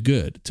to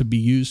good, to be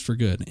used for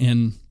good.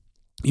 And,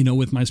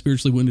 with my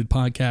Spiritually Wounded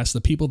podcast,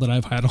 the people that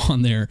I've had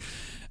on there,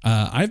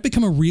 I've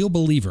become a real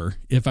believer,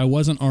 if I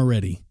wasn't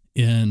already,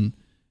 in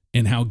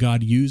how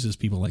God uses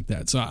people like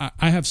that. So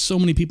I have so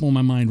many people in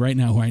my mind right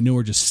now who I know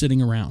are just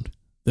sitting around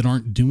that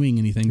aren't doing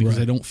anything because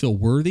they don't feel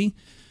worthy,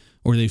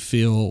 or they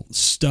feel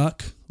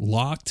stuck,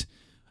 locked.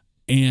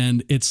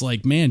 And it's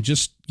like, man,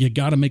 you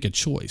got to make a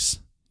choice,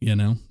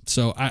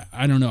 So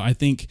I don't know. I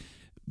think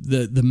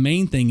the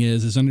main thing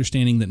is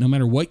understanding that no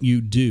matter what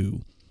you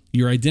do,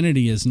 your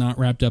identity is not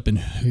wrapped up in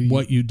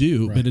what you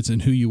do, but it's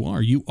in who you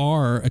are. You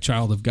are a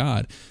child of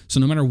God. So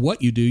no matter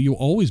what you do, you'll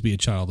always be a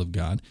child of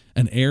God,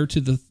 an heir to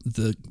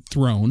the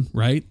throne,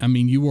 right? I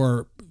mean, you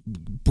are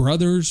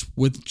brothers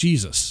with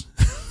Jesus.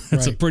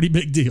 That's a Right. pretty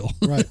big deal.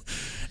 Right.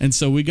 And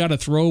so we got to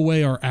throw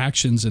away our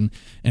actions and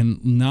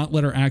not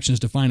let our actions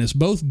define us,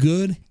 both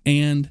good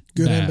and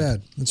Good bad. and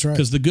bad. That's right.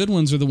 Because the good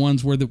ones are the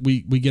ones where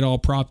we get all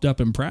propped up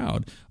and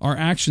proud. Our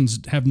actions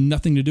have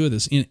nothing to do with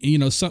this. You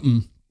know,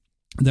 something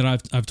that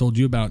I've told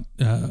you about,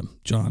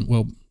 John.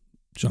 Well,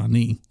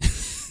 Johnny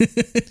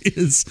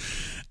is,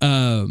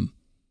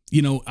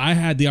 you know, I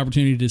had the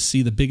opportunity to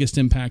see the biggest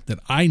impact that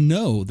I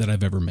know that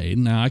I've ever made.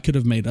 Now, I could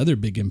have made other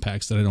big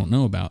impacts that I don't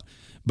know about,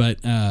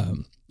 but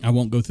I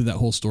won't go through that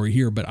whole story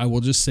here. But I will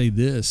just say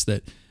this,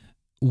 that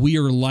we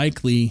are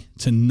likely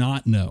to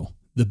not know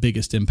the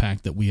biggest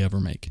impact that we ever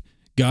make.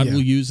 God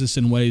will use this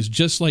in ways,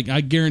 just like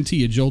I guarantee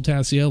you, Joel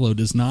Tassiello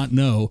does not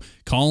know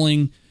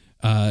calling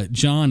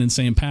John and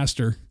saying,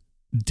 Pastor,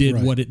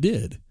 did what it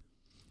did.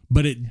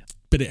 But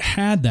it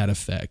had that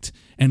effect,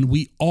 and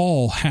we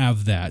all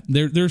have that.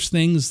 There's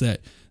things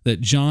that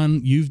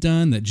John, you've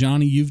done, that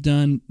Johnny, you've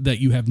done, that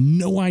you have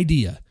no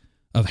idea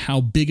of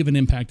how big of an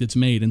impact it's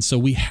made. And so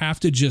we have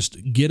to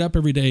just get up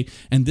every day,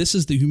 and this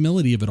is the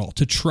humility of it all,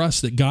 to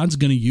trust that God's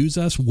going to use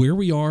us where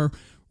we are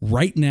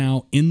right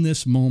now in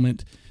this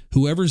moment.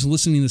 Whoever's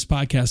listening to this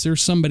podcast,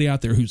 there's somebody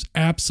out there who's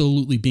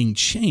absolutely being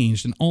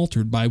changed and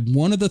altered by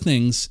one of the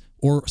things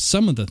or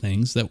some of the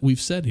things that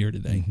we've said here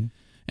today. Mm-hmm.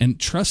 And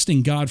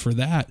trusting God for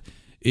that,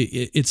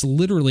 it's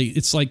literally,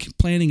 it's like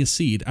planting a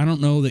seed. I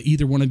don't know that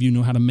either one of you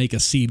know how to make a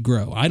seed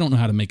grow. I don't know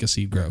how to make a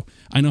seed grow.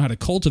 I know how to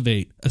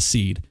cultivate a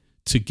seed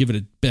to give it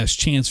a best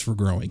chance for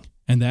growing.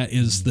 And that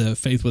is the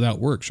faith without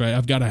works, right?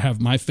 I've got to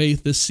have my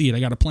faith, this seed. I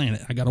got to plant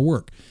it. I got to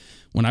work.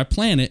 When I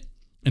plant it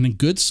in a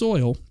good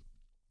soil,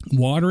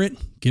 water it,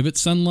 give it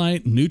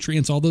sunlight,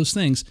 nutrients, all those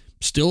things,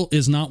 still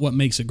is not what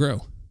makes it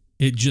grow.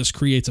 It just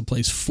creates a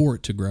place for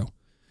it to grow.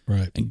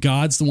 Right. And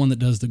God's the one that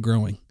does the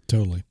growing.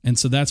 Totally. And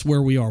so that's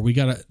where we are. We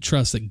got to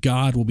trust that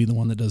God will be the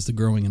one that does the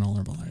growing in all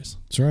our lives.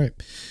 That's right.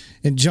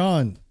 And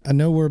John, I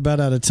know we're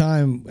about out of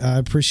time. I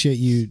appreciate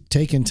you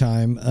taking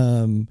time.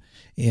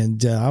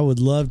 And I would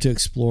love to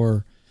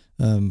explore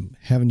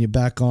having you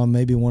back on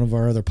maybe one of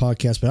our other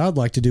podcasts, but I'd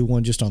like to do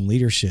one just on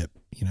leadership.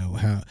 You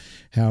know,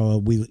 how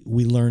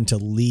we learn to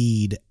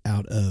lead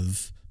out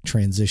of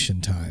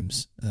transition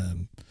times.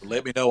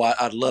 Let me know.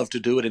 I'd love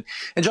to do it.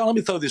 And John, let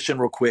me throw this in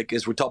real quick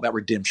as we talk about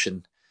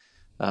redemption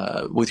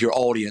with your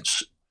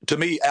audience. To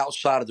me,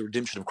 outside of the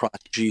redemption of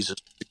Christ Jesus,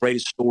 the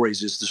greatest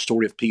stories is the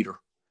story of Peter.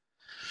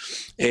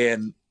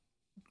 And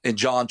in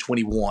John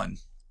 21,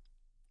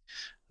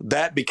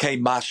 that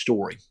became my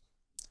story.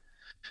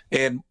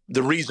 And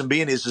the reason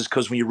being is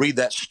because when you read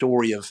that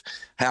story of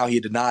how he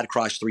denied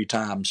Christ 3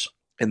 times,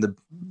 and the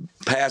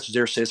passage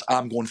there says,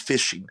 I'm going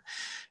fishing.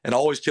 And I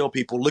always tell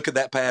people, look at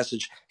that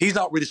passage. He's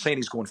not really saying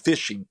he's going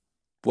fishing.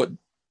 What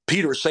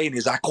Peter is saying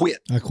is, I quit.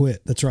 I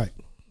quit. That's right.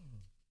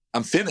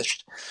 I'm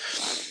finished.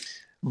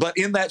 But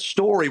in that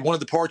story, one of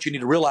the parts you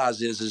need to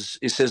realize is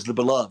it says the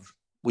beloved.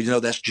 We know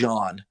that's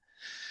John.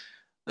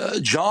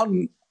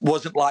 John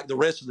wasn't like the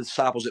rest of the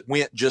disciples that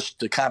went just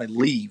to kind of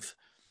leave.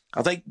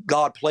 I think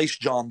God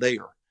placed John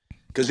there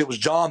because it was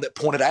John that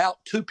pointed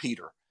out to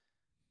Peter,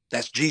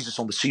 that's Jesus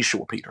on the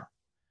seashore, Peter.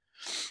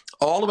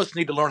 All of us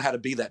need to learn how to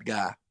be that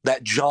guy,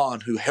 that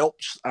John who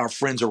helps our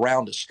friends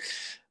around us,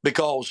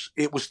 because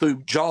it was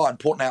through John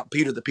pointing out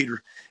Peter,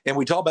 and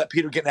we talk about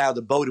Peter getting out of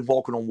the boat and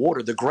walking on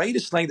water. The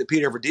greatest thing that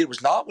Peter ever did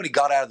was not when he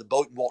got out of the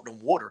boat and walked on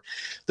water.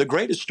 The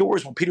greatest story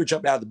is when Peter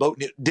jumped out of the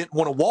boat and didn't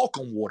want to walk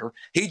on water.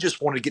 He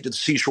just wanted to get to the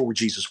seashore where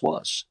Jesus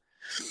was.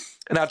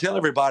 And I tell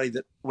everybody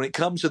that when it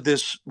comes to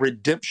this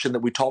redemption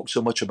that we talk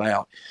so much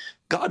about,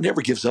 God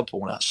never gives up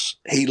on us.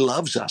 He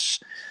loves us.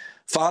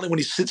 Finally, when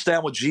he sits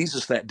down with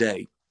Jesus that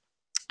day,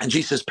 and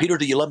Jesus says, Peter,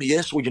 do you love me?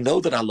 Yes, well, you know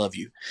that I love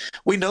you.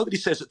 We know that he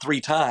says it 3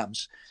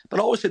 times. But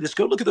I always say this,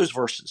 go look at those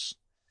verses.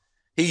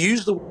 He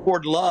used the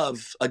word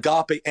love,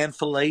 agape, and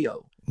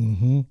phileo.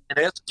 Mm-hmm. And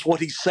that's what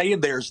he's saying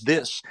there is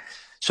this.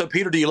 So,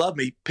 Peter, do you love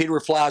me? Peter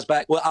replies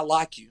back, well, I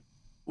like you.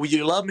 Will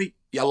you love me?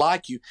 Yeah, I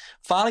like you.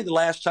 Finally, the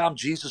last time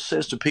Jesus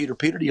says to Peter,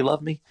 Peter, do you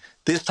love me?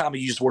 This time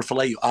he used the word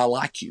phileo, I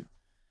like you.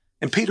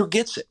 And Peter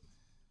gets it.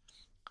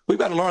 We've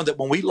got to learn that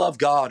when we love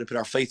God and put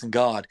our faith in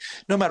God,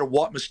 no matter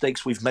what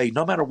mistakes we've made,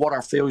 no matter what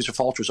our failures or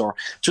falters are,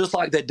 just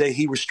like that day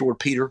he restored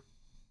Peter,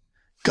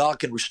 God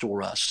can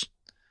restore us.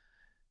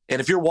 And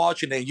if you're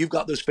watching and you've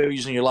got those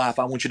failures in your life,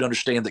 I want you to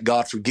understand that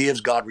God forgives,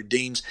 God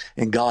redeems,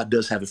 and God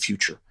does have a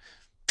future.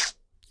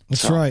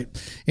 That's right.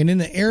 And in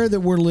the era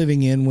that we're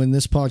living in, when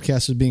this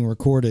podcast is being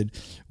recorded,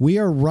 we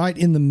are right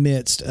in the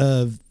midst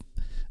of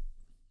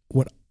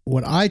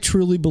what I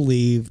truly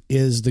believe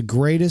is the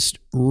greatest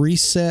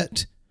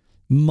reset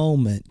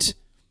moment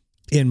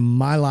in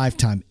my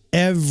lifetime.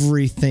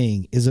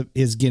 Everything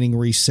is getting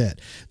reset.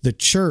 The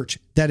church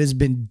that has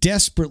been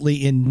desperately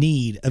in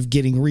need of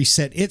getting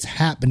reset, it's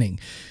happening.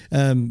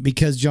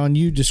 Because, John,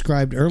 you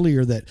described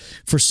earlier that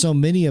for so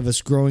many of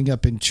us growing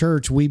up in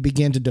church, we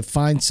began to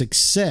define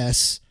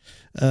success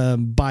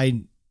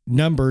by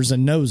numbers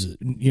and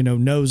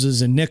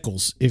noses and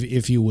nickels,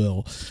 if you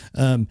will.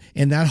 And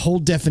that whole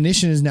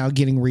definition is now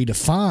getting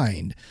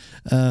redefined.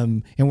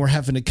 And we're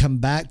having to come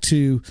back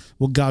to,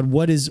 well, God,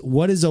 what is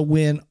a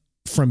win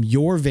from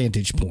your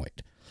vantage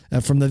point.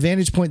 From the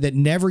vantage point that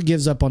never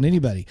gives up on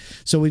anybody.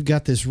 So we've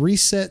got this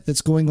reset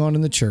that's going on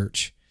in the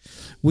church.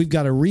 We've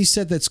got a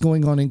reset that's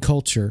going on in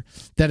culture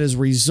that has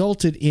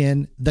resulted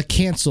in the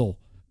cancel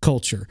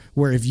culture,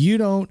 where if you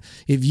don't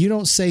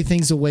say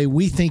things the way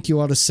we think you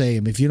ought to say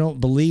them, if you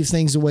don't believe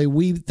things the way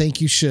we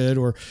think you should,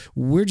 or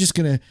we're just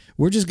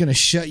gonna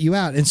shut you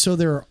out. And so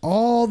there are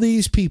all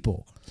these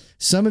people.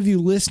 Some of you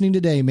listening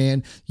today,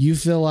 man, you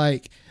feel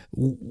like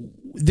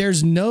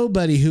there's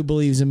nobody who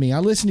believes in me. I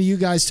listen to you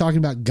guys talking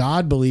about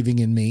God believing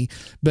in me,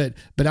 but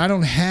I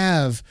don't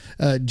have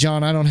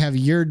John. I don't have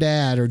your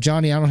dad, or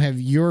Johnny. I don't have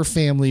your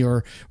family,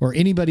 or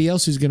anybody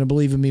else who's going to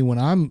believe in me when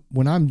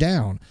I'm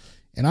down.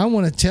 And I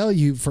want to tell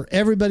you, for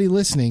everybody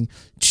listening,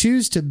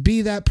 choose to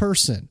be that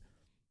person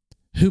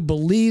who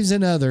believes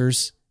in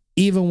others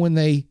even when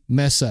they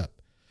mess up.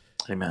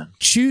 Amen.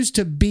 Choose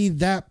to be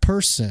that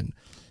person,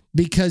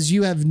 because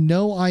you have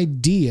no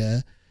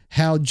idea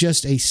how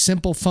just a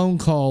simple phone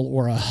call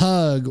or a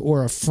hug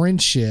or a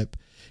friendship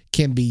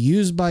can be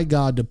used by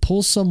God to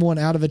pull someone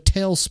out of a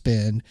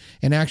tailspin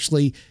and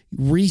actually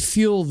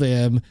refuel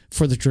them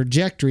for the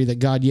trajectory that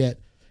God yet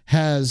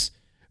has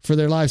for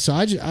their life. So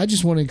I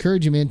just want to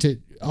encourage you, man, to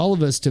all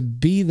of us to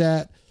be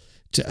that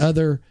to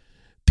other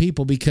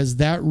people, because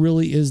that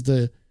really is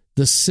the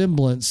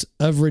semblance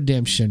of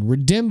redemption.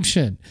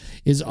 Redemption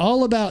is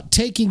all about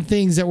taking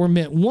things that were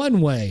meant one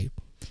way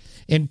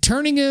and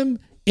turning them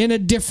in a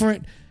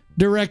different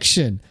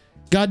direction.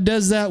 God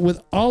does that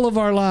with all of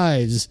our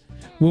lives.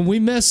 When we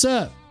mess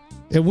up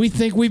and we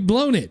think we've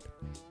blown it,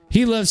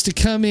 He loves to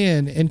come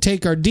in and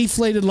take our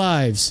deflated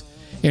lives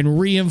and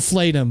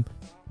reinflate them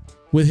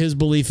with His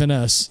belief in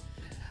us.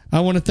 I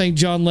want to thank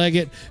John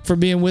Leggett for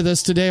being with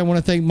us today. I want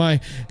to thank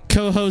my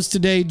co-host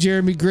today,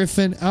 Jeremy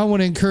Griffin. I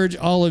want to encourage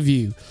all of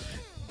you,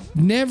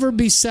 never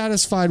be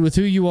satisfied with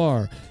who you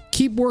are.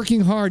 Keep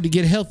working hard to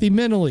get healthy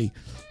mentally,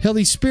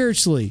 healthy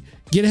spiritually,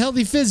 get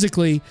healthy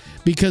physically,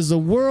 because the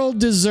world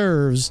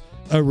deserves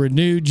a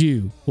renewed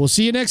you. We'll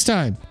see you next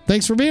time.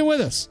 Thanks for being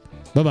with us.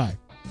 Bye-bye.